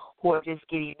people who are just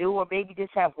getting new, or maybe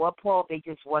just have one poem they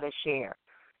just want to share.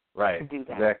 Right, to do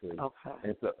that. Exactly.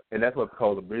 Okay. And that's what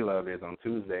Pecola Bree Love is on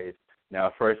Tuesdays. Now,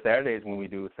 first Saturdays when we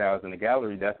do Sounds in the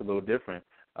Gallery, that's a little different.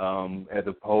 As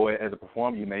a poet, as a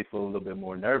performer, you may feel a little bit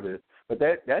more nervous, but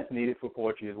that's needed for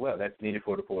poetry as well. That's needed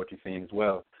for the poetry scene as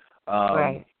well.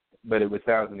 Right. But with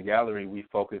Sounds in the Gallery, we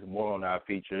focus more on our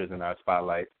features and our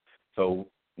spotlights. So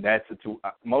that's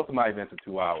most of my events are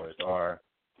 2 hours, or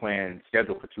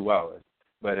scheduled for 2 hours.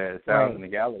 But at Sounds in the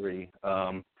Gallery,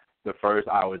 the first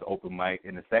hour is open mic,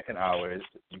 and the second hour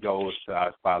goes to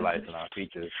our spotlights and our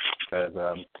features. Because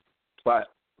for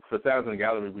Sounds in the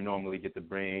Gallery, we normally get to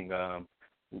bring,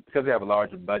 because we have a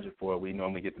larger budget for it, we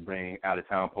normally get to bring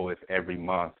out-of-town poets every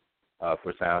month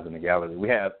for Sounds in the Gallery. We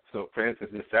have, so for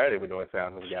instance, this Saturday we're doing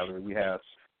Sounds in the Gallery. We have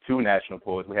 2 national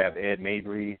poets. We have Ed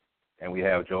Mabry and we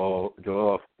have Joel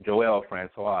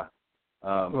Franchon.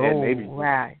 Ed Mabry,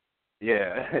 right.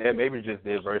 Yeah, Ed Mabry just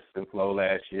did Verses and Flow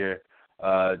last year.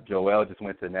 Joel just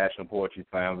went to the National Poetry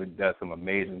Slam and does some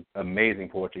amazing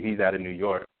poetry. He's out of New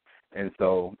York. And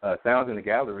so Sounds in the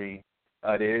Gallery,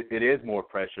 it is more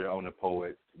pressure on the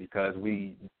poets because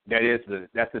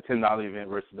that's the $10 event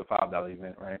versus the $5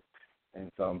 event, right?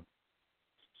 And so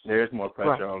there is more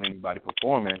pressure on anybody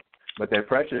performing, but that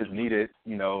pressure is needed,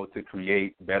 to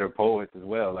create better poets as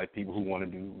well, like people who want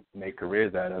to make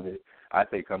careers out of it. I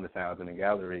say come to Sounds in the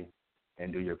Gallery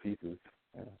and do your pieces.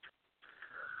 Yeah.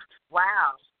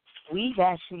 Wow. We've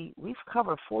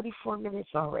covered 44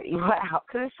 minutes already. Wow,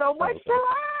 because there's so much to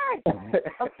learn.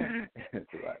 Okay.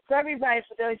 So everybody,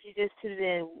 for those who just tuned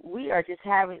in, we are just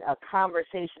having a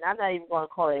conversation. I'm not even going to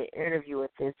call it an interview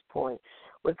at this point,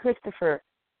 with Christopher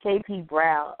K.P.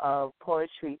 Brown of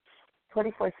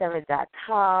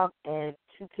Poetry247.com and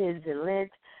Two Kids in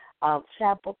Lent,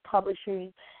 Chapbook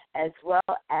Publishing, as well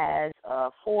as a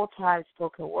full-time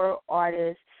spoken word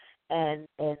artist and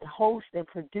host and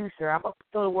producer. I'm going to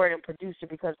throw the word in producer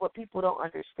because what people don't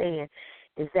understand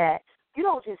is that you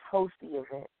don't just host the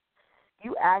event.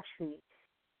 You actually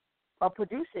are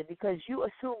producing because you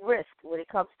assume risk when it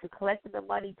comes to collecting the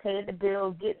money, paying the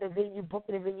bills, getting the venue,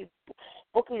 booking the venue,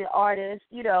 booking the artist.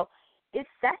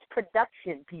 That's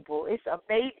production, people. It's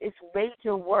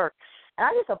major work. And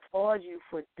I just applaud you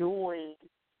for doing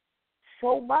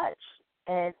so much.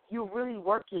 And you're really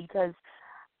working because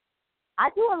I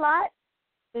do a lot.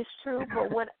 It's true,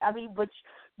 but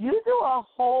you do a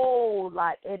whole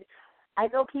lot. And I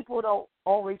know people don't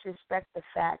always respect the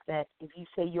fact that if you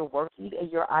say you're working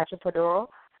and you're entrepreneurial,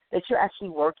 that you're actually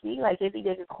working. Like, they think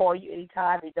they can call you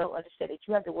anytime. They don't understand that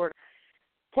you have to work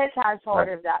 10 times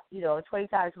harder, if not, 20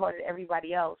 times harder than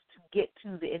everybody else to get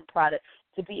to the end product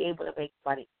to be able to make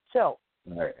money. So,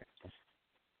 two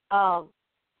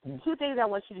things I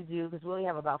want you to do, because we only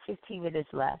have about 15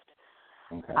 minutes left.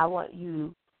 Okay. I want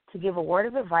you to give a word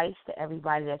of advice to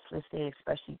everybody that's listening,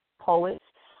 especially poets,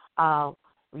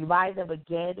 Remind them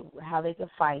again how they can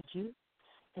find you.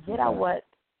 And then I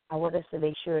want us to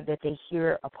make sure that they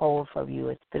hear a poem from you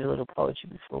and spit a little poetry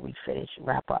before we finish and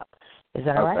wrap up. Is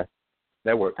that all right?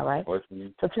 That works. All right. Works for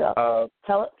me. So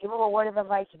give them a word of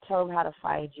advice and tell them how to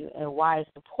find you and why it's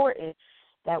important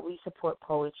that we support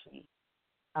poetry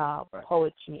and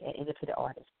independent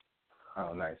artists.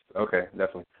 Oh, nice. Okay,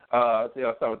 definitely. I'll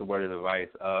start with the word of advice.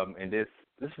 And this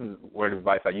is word of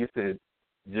advice I used to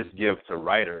just give to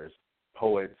writers,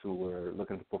 poets who were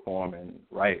looking to perform and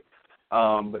write.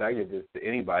 But I give this to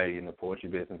anybody in the poetry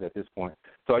business at this point.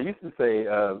 So I used to say,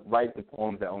 write the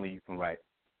poems that only you can write.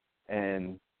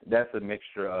 And that's a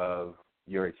mixture of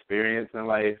your experience in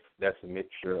life, that's a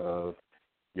mixture of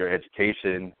your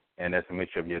education, and that's a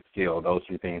mixture of your skill, those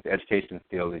three things, education,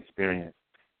 skill, experience.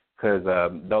 Because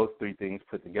those three things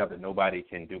put together, nobody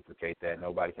can duplicate that,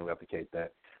 nobody can replicate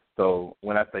that. So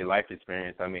when I say life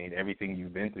experience, I mean everything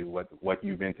you've been through, what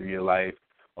you've been through in your life,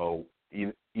 or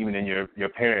even in your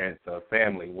parents or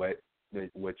family,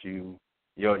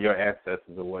 your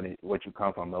ancestors or what you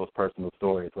come from, those personal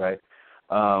stories, right?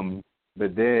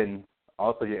 But then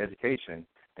also your education,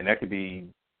 and that could be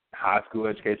high school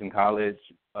education, college,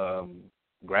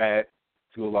 grad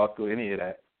school, law school, any of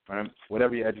that. Right?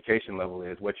 Whatever your education level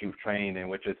is, what you've trained and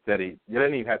what you've studied, it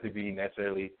doesn't even have to be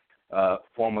necessarily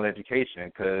formal education,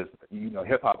 because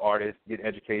hip hop artists get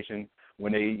education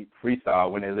when they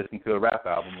freestyle, when they listen to a rap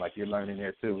album, like you're learning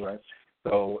there too, right?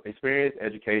 So experience,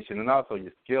 education, and also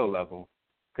your skill level,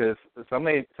 because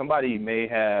somebody may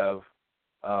have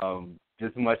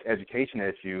just as much education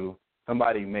as you.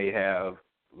 Somebody may have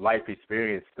life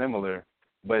experience similar,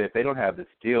 but if they don't have the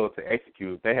skill to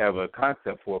execute, they have a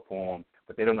concept for a poem,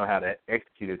 but they don't know how to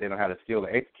execute it, they don't have the skill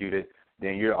to execute it,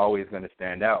 then you're always going to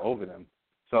stand out over them.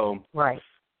 So right.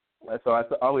 So I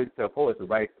always tell poets to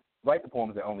write the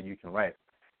poems that only you can write.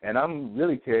 And I'm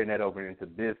really carrying that over into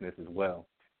business as well.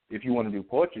 If you want to do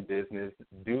poetry business,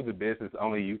 do the business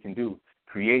only you can do.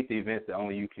 Create the events that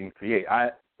only you can create.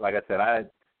 I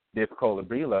did Cola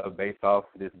Bree Love based off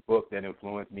this book that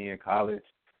influenced me in college,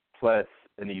 plus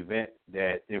an event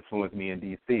that influenced me in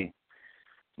D.C.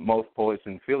 Most poets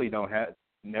in Philly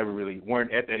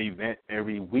weren't at that event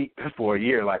every week for a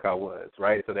year like I was,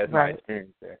 right? So that's my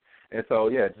experience there. And so,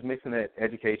 just mixing that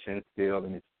education skill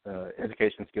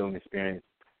and experience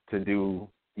to do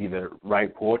either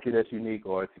write poetry that's unique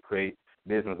or to create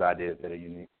business ideas that are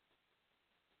unique.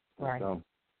 Right. So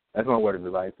that's my word of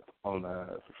advice on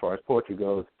as far as poetry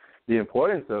goes. The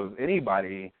importance of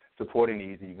anybody supporting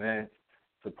these events,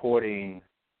 supporting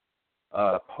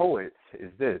poets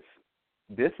is this.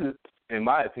 This is, in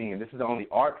my opinion, this is the only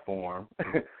art form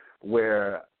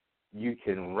where you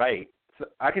can write. So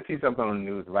I could see something on the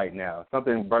news right now,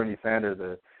 something Bernie Sanders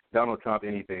or Donald Trump,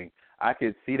 anything. I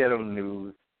could see that on the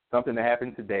news, something that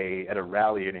happened today at a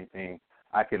rally or anything.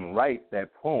 I can write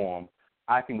that poem.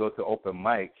 I can go to open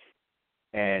mic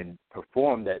and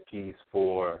perform that piece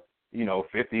for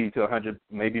 50 to 100,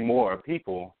 maybe more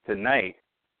people tonight,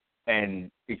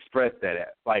 and express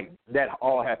that. Like, that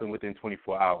all happened within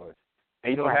 24 hours.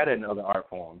 And you don't have that in other art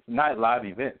forms, not live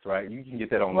events, right? You can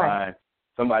get that online. Right.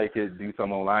 Somebody could do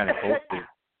something online and post it,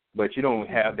 but you don't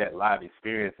have that live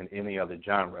experience in any other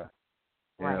genre.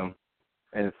 Right.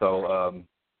 And so,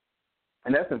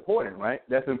 and that's important, right?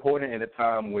 That's important in a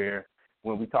time where,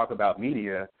 when we talk about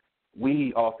media,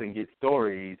 we often get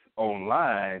stories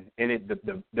online, and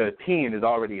the opinion is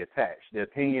already attached. The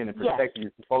opinion and perspective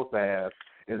you're supposed to have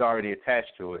is already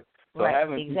attached to it. So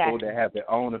having people that have their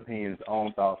own opinions,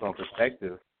 own thoughts, own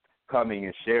perspective, coming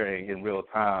and sharing in real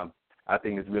time, I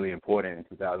think is really important in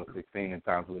 2016 and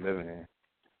times we're living in.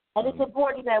 And it's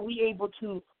important that we're able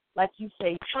to, like you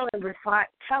say,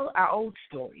 tell our own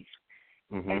stories,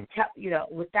 and tell,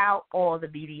 without all the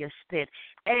media spin.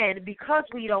 And because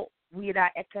we're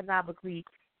not economically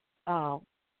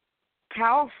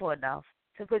powerful enough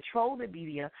to control the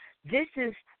media, this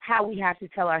is how we have to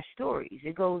tell our stories.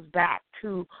 It goes back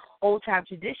to old-time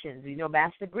traditions.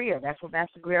 Master Griot, that's what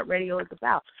Master Griot Radio is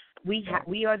about. We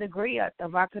are the griot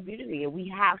of our community, and we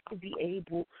have to be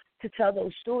able to tell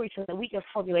those stories so that we can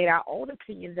formulate our own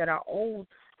opinions and our own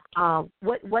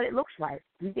what it looks like.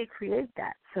 We can create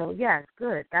that. So, it's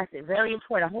good. That's very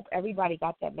important. I hope everybody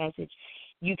got that message.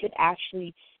 You can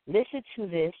actually listen to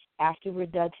this after we're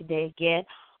done today again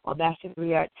on Master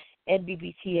Griot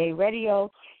NBBTA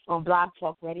Radio, on Blog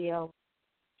Talk Radio.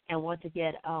 And once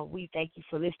again, we thank you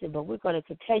for listening, but we're going to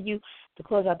continue to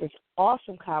close out this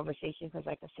awesome conversation because,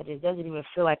 like I said, it doesn't even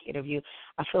feel like an interview.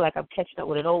 I feel like I'm catching up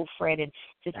with an old friend, and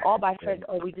just all my friends,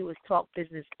 all we do is talk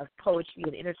business of poetry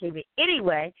and entertainment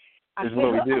anyway. It's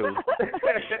what we do.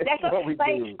 That's what we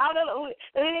do. I don't know.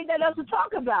 There ain't nothing else to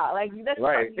talk about. Like that's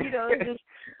right. It's just,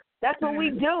 that's what we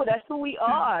do. That's who we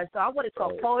are. So I want to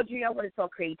talk poetry. I want to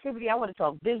talk creativity. I want to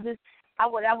talk business. I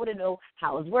want to know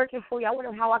how it's working for you. I want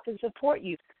to know how I can support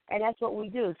you. And that's what we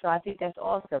do. So I think that's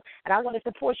awesome. And I want to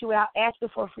support you without asking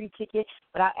for a free ticket,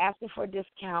 without asking for a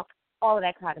discount, all of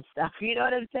that kind of stuff. You know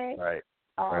what I'm saying? Right.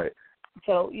 Right.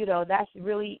 So, that's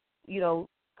really,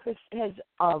 Chris has,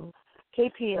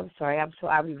 KP, I'm sorry,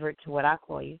 I revert to what I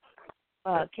call you.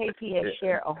 KP has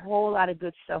shared a whole lot of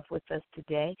good stuff with us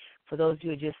today. For those of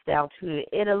you who are just now tuning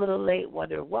in a little late,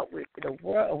 wondering what in the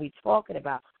world are we talking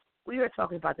about? We are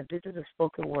talking about the business of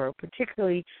spoken word,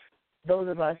 particularly those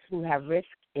of us who have risked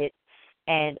it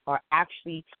and are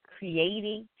actually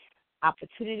creating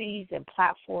opportunities and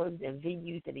platforms and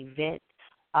venues and events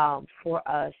for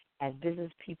us as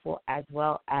business people as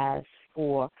well as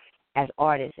as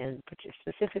artists, and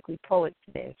specifically poets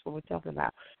today. That's what we're talking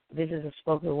about, business of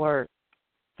spoken word,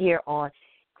 here on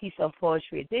Peace of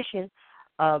Poetry edition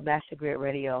of Master Grid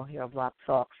Radio here on Block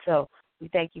Talk. So we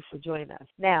thank you for joining us.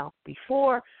 Now,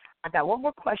 before I got one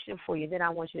more question for you, then I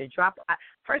want you to drop.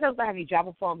 First, I was going to have you drop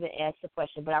a poem and ask the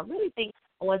question, but I really think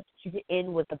I want you to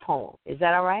end with the poem. Is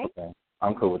that all right? Okay.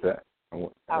 I'm cool with that.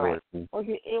 All right. Well,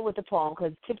 you end with the poem,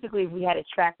 because typically if we had a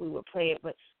track, we would play it,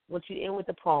 but I want you to end with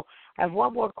the poem. I have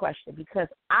one more question, because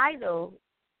I know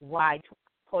why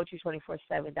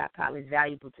Poetry247.com is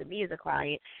valuable to me as a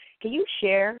client. Can you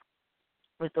share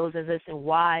with those of us and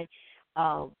why,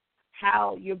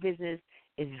 how your business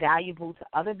is valuable to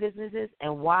other businesses,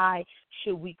 and why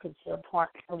should we consider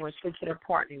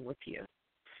partnering with you?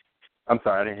 I'm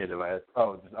sorry, I didn't hear the last.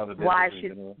 Just other businesses. Why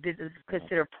should businesses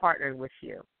consider partnering with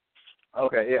you?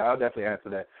 Okay, yeah, I'll definitely answer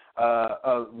that.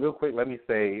 Real quick, let me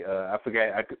say I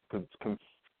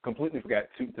completely forgot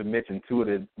to mention two of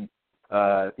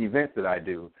the events that I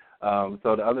do.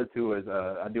 So the other two is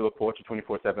I do a Poetry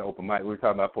 24/7 open mic. We were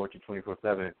talking about Poetry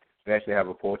 24/7. We actually have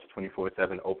a Poetry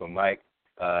 24/7 open mic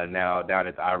now down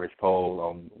at the Irish Pole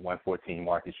on 114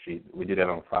 Market Street. We do that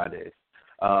on Fridays.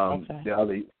 Okay.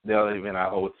 The other event I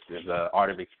host is Art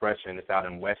of Expression. It's out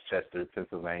in Westchester,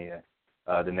 Pennsylvania.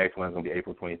 The next one's going to be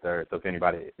April 23rd. So if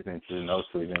anybody is interested in those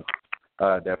two events,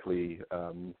 definitely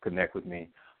connect with me.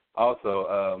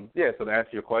 Also, so to answer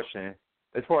your question,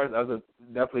 as far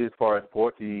as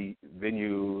poetry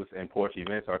venues and poetry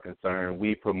events are concerned,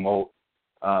 we promote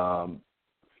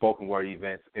spoken word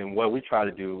events. And what we try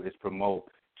to do is promote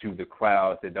to the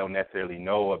crowds that don't necessarily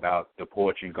know about the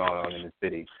poetry going on in the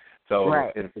city. So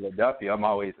in Philadelphia, I'm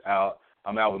always out.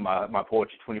 I'm out with my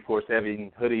Poetry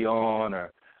 24/7 hoodie on,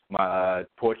 or my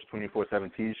Poetry 24/7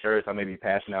 T-shirts. I may be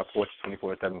passing out Poetry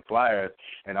 24/7 flyers,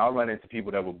 and I'll run into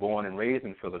people that were born and raised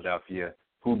in Philadelphia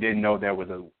who didn't know there was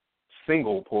a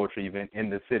single poetry event in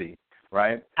the city,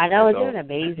 right? I know, isn't it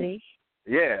amazing?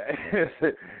 Yeah,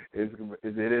 it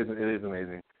is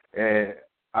amazing. And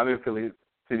I'm in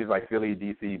cities like Philly,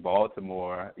 D.C.,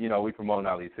 Baltimore. We promote in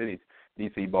all these cities,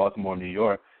 D.C., Baltimore, New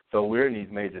York. So we're in these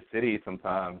major cities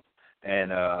sometimes,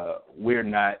 and we're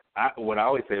not. What I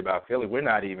always say about Philly, we're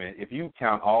not even. If you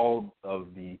count all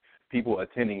of the people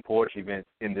attending poetry events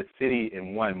in the city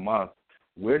in 1 month,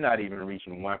 we're not even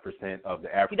reaching 1% of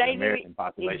the African American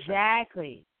population.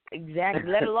 Exactly.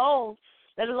 Let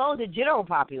alone the general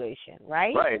population,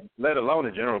 right? Right. Let alone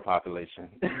the general population.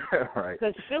 Right.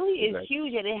 Because Philly is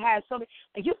huge, and it has so many.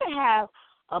 Like, you can have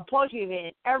a poetry event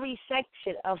in every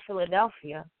section of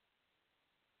Philadelphia.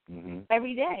 Mm-hmm.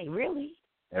 Every day, really.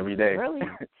 Every day. Really.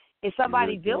 If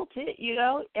somebody built it,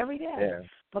 every day. Yeah.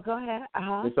 But go ahead.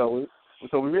 And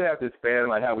so we really have to expand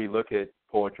how we look at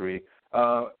poetry.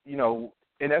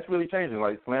 And that's really changing.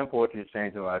 Like, slam poetry is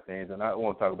changing a lot of things, and I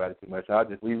won't talk about it too much.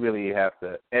 We really have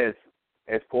to, as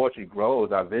poetry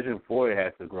grows, our vision for it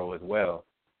has to grow as well.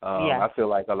 I feel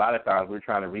like a lot of times we're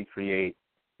trying to recreate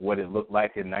what it looked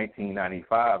like in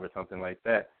 1995 or something like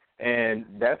that, and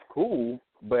that's cool.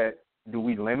 But do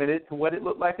we limit it to what it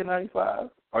looked like in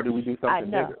 95, or do we do something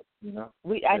bigger?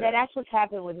 That's what's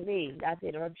happened with me. Not to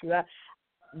interrupt you.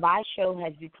 My show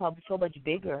has become so much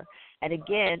bigger, and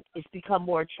again, it's become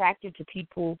more attractive to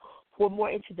people who are more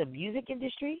into the music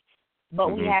industry.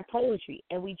 But we have poetry,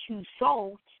 and we choose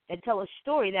songs that tell a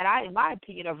story that in my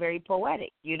opinion, are very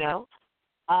poetic.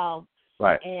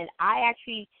 Right. And I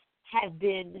actually have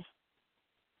been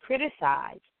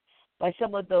criticized by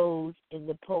some of those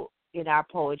in our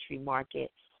poetry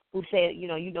market who say,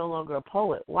 you're no longer a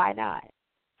poet. Why not?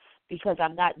 Because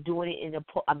I'm not doing it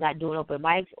I'm not doing open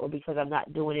mics, or because I'm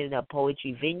not doing it in a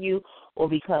poetry venue, or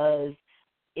because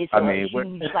it's a huge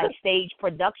like stage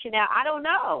production now. I don't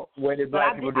know. When did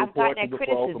black people do poetry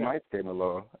before open mics came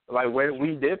along? Like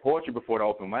we did poetry before the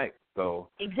open mic, so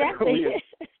exactly.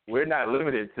 we're not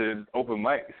limited to open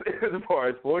mics as far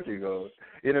as poetry goes.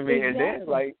 You know what I mean? Exactly. And then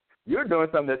like you're doing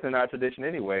something that's in our tradition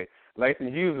anyway.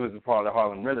 Langston Hughes was a part of the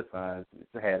Harlem Renaissance.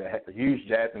 It had a huge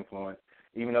jazz influence,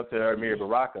 even up to Amir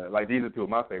Baraka. Like these are two of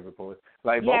my favorite poets.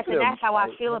 Like yes, both and of them, that's how I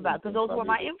feel about it, because those were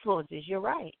my influences. You're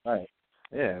right. Right.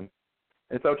 Yeah.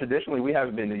 And so traditionally, we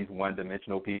haven't been these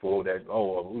one-dimensional people that,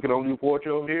 we can only do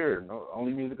poetry over here,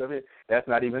 only music over here. That's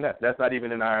not even that. That's not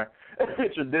even in our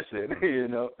tradition, you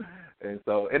know. And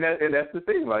so, and that's the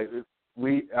thing. Like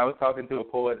I was talking to a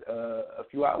poet a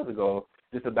few hours ago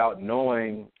just about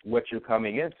knowing what you're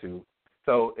coming into.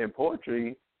 So in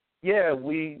poetry, yeah,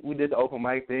 we did the open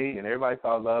mic thing, and everybody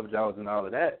saw Love Jones and all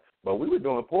of that. But we were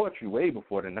doing poetry way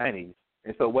before the 90s.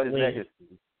 And so what is that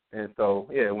history? And so,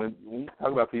 yeah, when you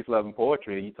talk about peace, love, and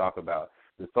poetry, you talk about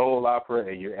the soul opera,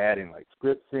 and you're adding like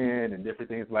scripts in and different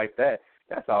things like that.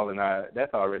 That's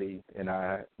already in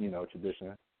our,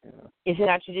 tradition. You know. It's in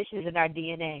our tradition. It's in our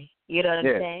DNA. You know what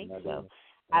I'm saying? So,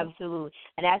 absolutely.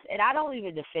 And I don't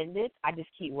even defend it. I just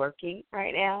keep working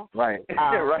right now. Right.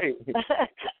 Right.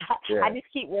 I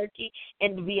just keep working,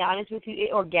 and to be honest with you,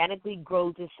 it organically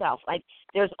grows itself. Like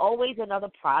there's always another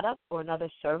product or another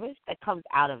service that comes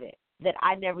out of it that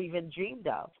I never even dreamed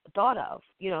of, thought of,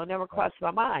 never crossed my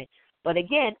mind. But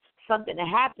again, something that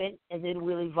happened, and then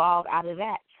we'll evolve out of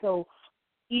that. So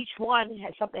each one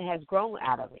something has grown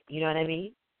out of it. You know what I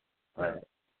mean? Right.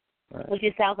 Which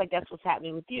it sounds like that's what's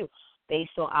happening with you,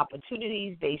 based on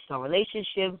opportunities, based on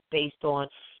relationships, based on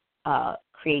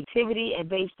creativity, and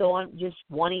based on just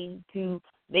wanting to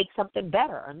make something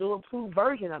better, a new improved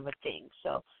version of a thing.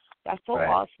 So that's so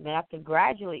awesome, and I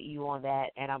congratulate you on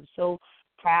that, and I'm so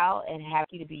proud and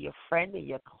happy to be your friend and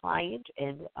your client,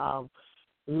 and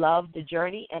love the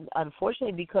journey. And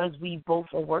unfortunately, because we both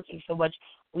are working so much,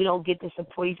 we don't get to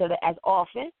support each other as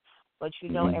often. But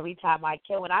every time I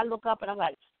can, when I look up and I'm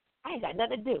like, I ain't got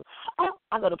nothing to do,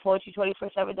 I go to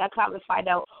poetry247.com and find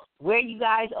out where you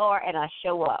guys are, and I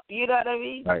show up. You know what I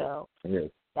mean? Right. So yes.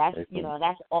 that's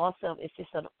that's awesome. It's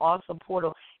just an awesome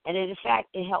portal, and in fact,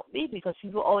 it helped me because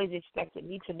people always expected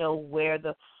me to know where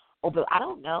the but I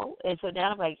don't know. And so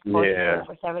now I'm like,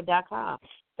 poetry247.com.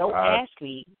 Don't ask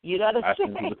me. You know what I'm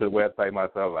saying? I look at the website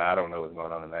myself. I don't know what's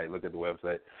going on tonight. Look at the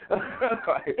website.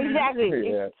 Exactly.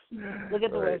 Yeah. Look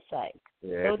at the website.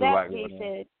 Yeah, so with that being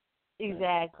said,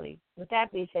 exactly. With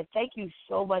that being said, thank you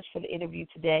so much for the interview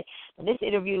today. And this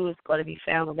interview is going to be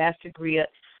found on Master Gria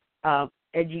at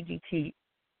GGTradio.com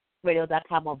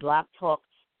or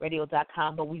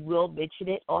blogtalkradio.com, but we will mention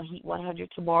it on Heat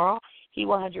 100 tomorrow. Heat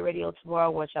 100 Radio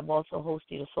tomorrow, which I'm also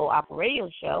hosting a Soul Opera Radio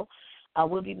show.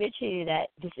 We'll be mentioning that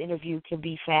this interview can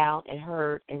be found and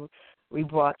heard and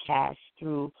rebroadcast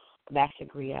through Master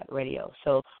Gria Radio.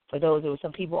 So for those, there were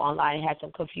some people online who had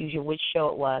some confusion which show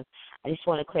it was. I just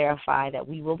want to clarify that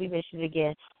we will be mentioning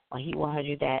again on Heat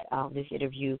 100 that this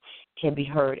interview can be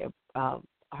heard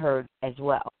as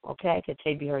well. Okay, it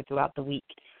can be heard throughout the week.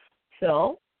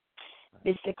 So,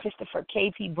 Mr. Christopher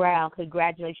K.P. Brown,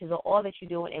 congratulations on all that you're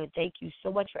doing, and thank you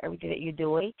so much for everything that you're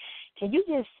doing. Can you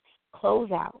just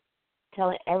close out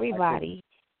telling everybody,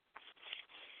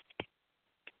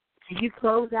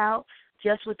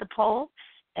 just with the poem?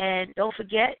 And don't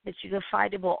forget that you can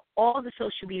find him on all the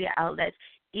social media outlets,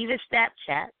 even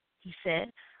Snapchat, he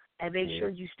said, and make sure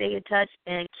you stay in touch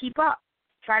and keep up.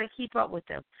 Try to keep up with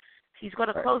him. He's going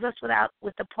to close us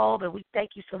with the poem, and we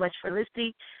thank you so much for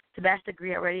listening to Master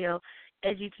Gria Radio,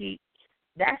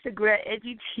 Master Gria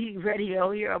NGT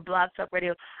Radio here on Blog Talk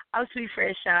Radio. I'm Sweet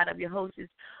Franchon. I'm your hostess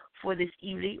for this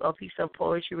evening on Piece of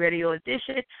Poetry Radio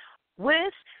Edition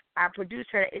with our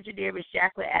producer and engineer, Miss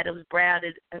Jacqueline Adams Brown.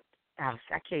 And I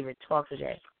can't even talk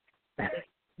today.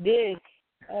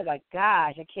 Oh my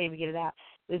gosh, I can't even get it out.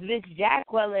 With Miss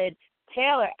Jacqueline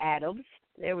Taylor Adams.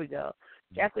 There we go.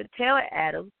 Jacqueline Taylor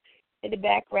Adams. In the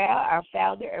background, our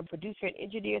founder and producer and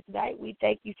engineer tonight, we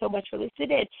thank you so much for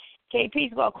listening.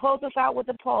 KP's going to close us out with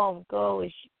a poem.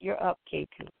 You're up, KP.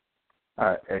 All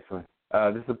right, excellent.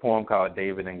 This is a poem called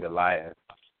David and Goliath.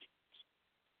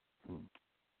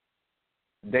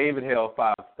 David held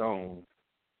 5 stones.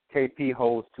 KP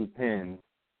holds 2 pens.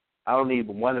 I don't need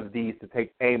but one of these to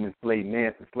take aim and slay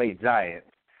men to slay giants.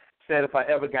 Said if I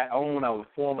ever got on, I would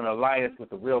form an alliance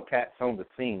with the real cats on the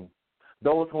scene.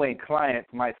 Those who ain't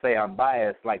clients might say I'm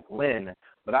biased like Lynn,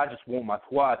 but I just want my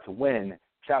squad to win.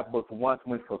 Chapbooks once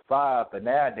went for 5, but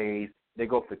nowadays they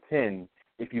go for 10.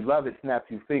 If you love it, snap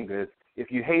your fingers.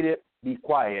 If you hate it, be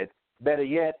quiet. Better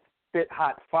yet, spit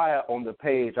hot fire on the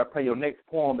page. I pray your next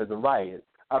poem is a riot.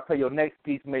 I pray your next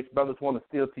piece makes brothers want to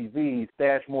steal TVs,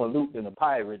 stash more loot than a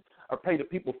pirate. I pray the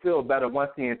people feel better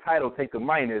once the entitled take a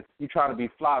minus. You trying to be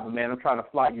fly, but man, I'm trying to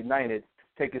fly united.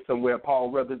 Take it somewhere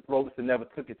Paul Robeson never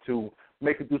took it to.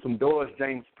 Make it through some doors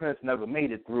James Prince never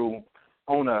made it through.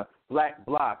 On a black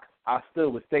block, I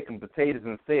stood with steak and potatoes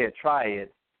and said, try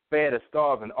it. Fed a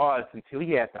starving artist until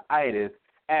he had the itis.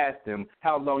 Asked him,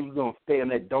 how long you going to stay on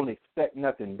that don't expect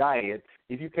nothing diet?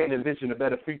 If you can't envision a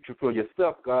better future for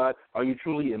yourself, God, are you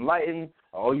truly enlightened?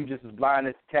 Or are you just as blind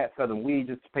as a cat selling weed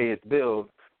just to pay its bills?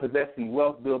 Possessing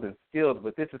wealth, building skills,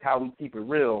 but this is how we keep it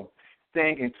real.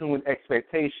 Staying in tune with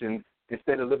expectations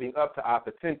instead of living up to our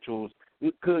potentials.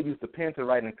 We could use the pen to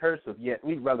write in cursive, yet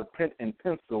we'd rather print in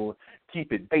pencil.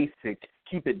 Keep it basic,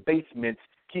 keep it basement,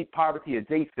 keep poverty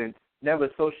adjacent, never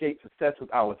associate success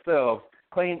with ourselves.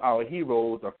 Claim our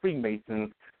heroes are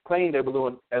Freemasons, claim the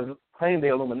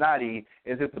Illuminati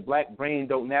as if the black brain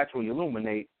don't naturally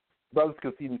illuminate. Brothers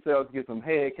can see themselves get some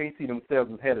head, can't see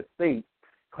themselves as head of state.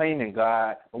 Claiming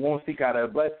God, but won't seek out our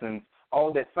blessings.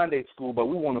 All that Sunday school, but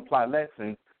we won't apply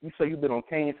lessons. You say you've been on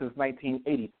cane since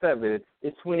 1987.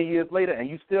 It's 20 years later, and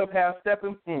you still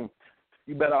half-stepping?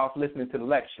 You better off listening to the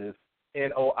lectures.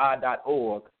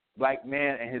 NOI.org. Black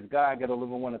man and his God got to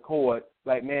live on one accord.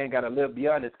 Black man got to live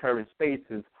beyond his current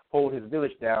spaces, hold his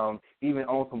village down, even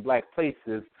own some black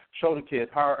places. Show the kids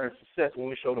hard-earned success when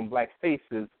we show them black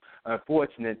faces.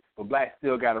 Unfortunate, but blacks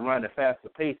still got to run at faster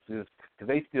paces because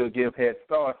they still give head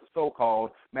starts to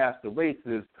so-called master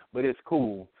races, but it's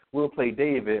cool. We'll play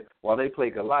David while they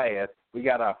play Goliath. We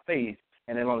got our faith,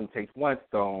 and it only takes one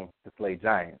stone to slay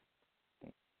giants.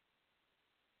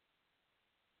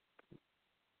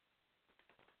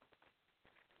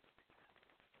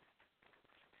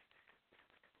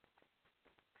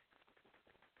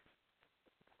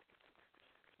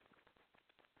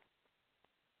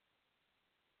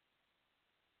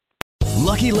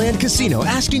 Lucky Land Casino,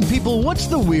 asking people, what's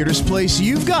the weirdest place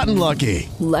you've gotten lucky?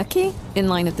 Lucky? In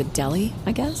line at the deli,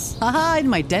 I guess? Aha, in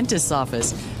my dentist's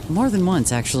office. More than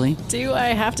once, actually. Do I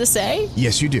have to say?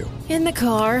 Yes, you do. In the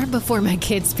car before my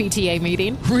kids' PTA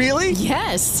meeting. Really?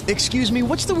 Yes. Excuse me,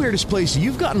 what's the weirdest place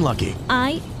you've gotten lucky?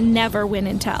 I never win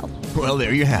and tell. Well,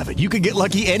 there you have it. You can get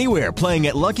lucky anywhere, playing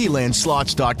at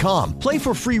LuckyLandSlots.com. Play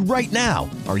for free right now.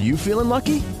 Are you feeling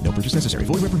lucky? No purchase necessary.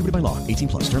 Void where prohibited by law.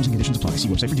 18+. Terms and conditions apply. See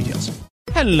website for details.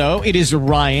 Hello, it is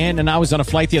Ryan, and I was on a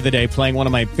flight the other day playing one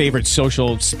of my favorite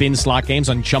social spin slot games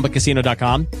on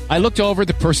ChumbaCasino.com. I looked over at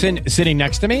the person sitting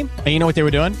next to me, and you know what they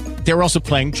were doing? They were also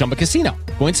playing Chumba Casino.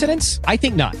 Coincidence? I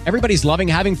think not. Everybody's loving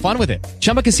having fun with it.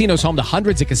 Chumba Casino is home to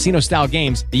hundreds of casino-style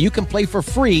games that you can play for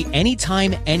free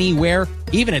anytime, anywhere,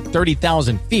 even at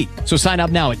 30,000 feet. So sign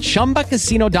up now at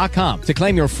ChumbaCasino.com to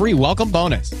claim your free welcome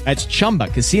bonus. That's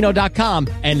ChumbaCasino.com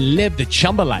and live the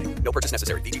Chumba life. No purchase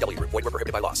necessary. VGW. Void where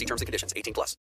prohibited by law. See terms and conditions. 18+.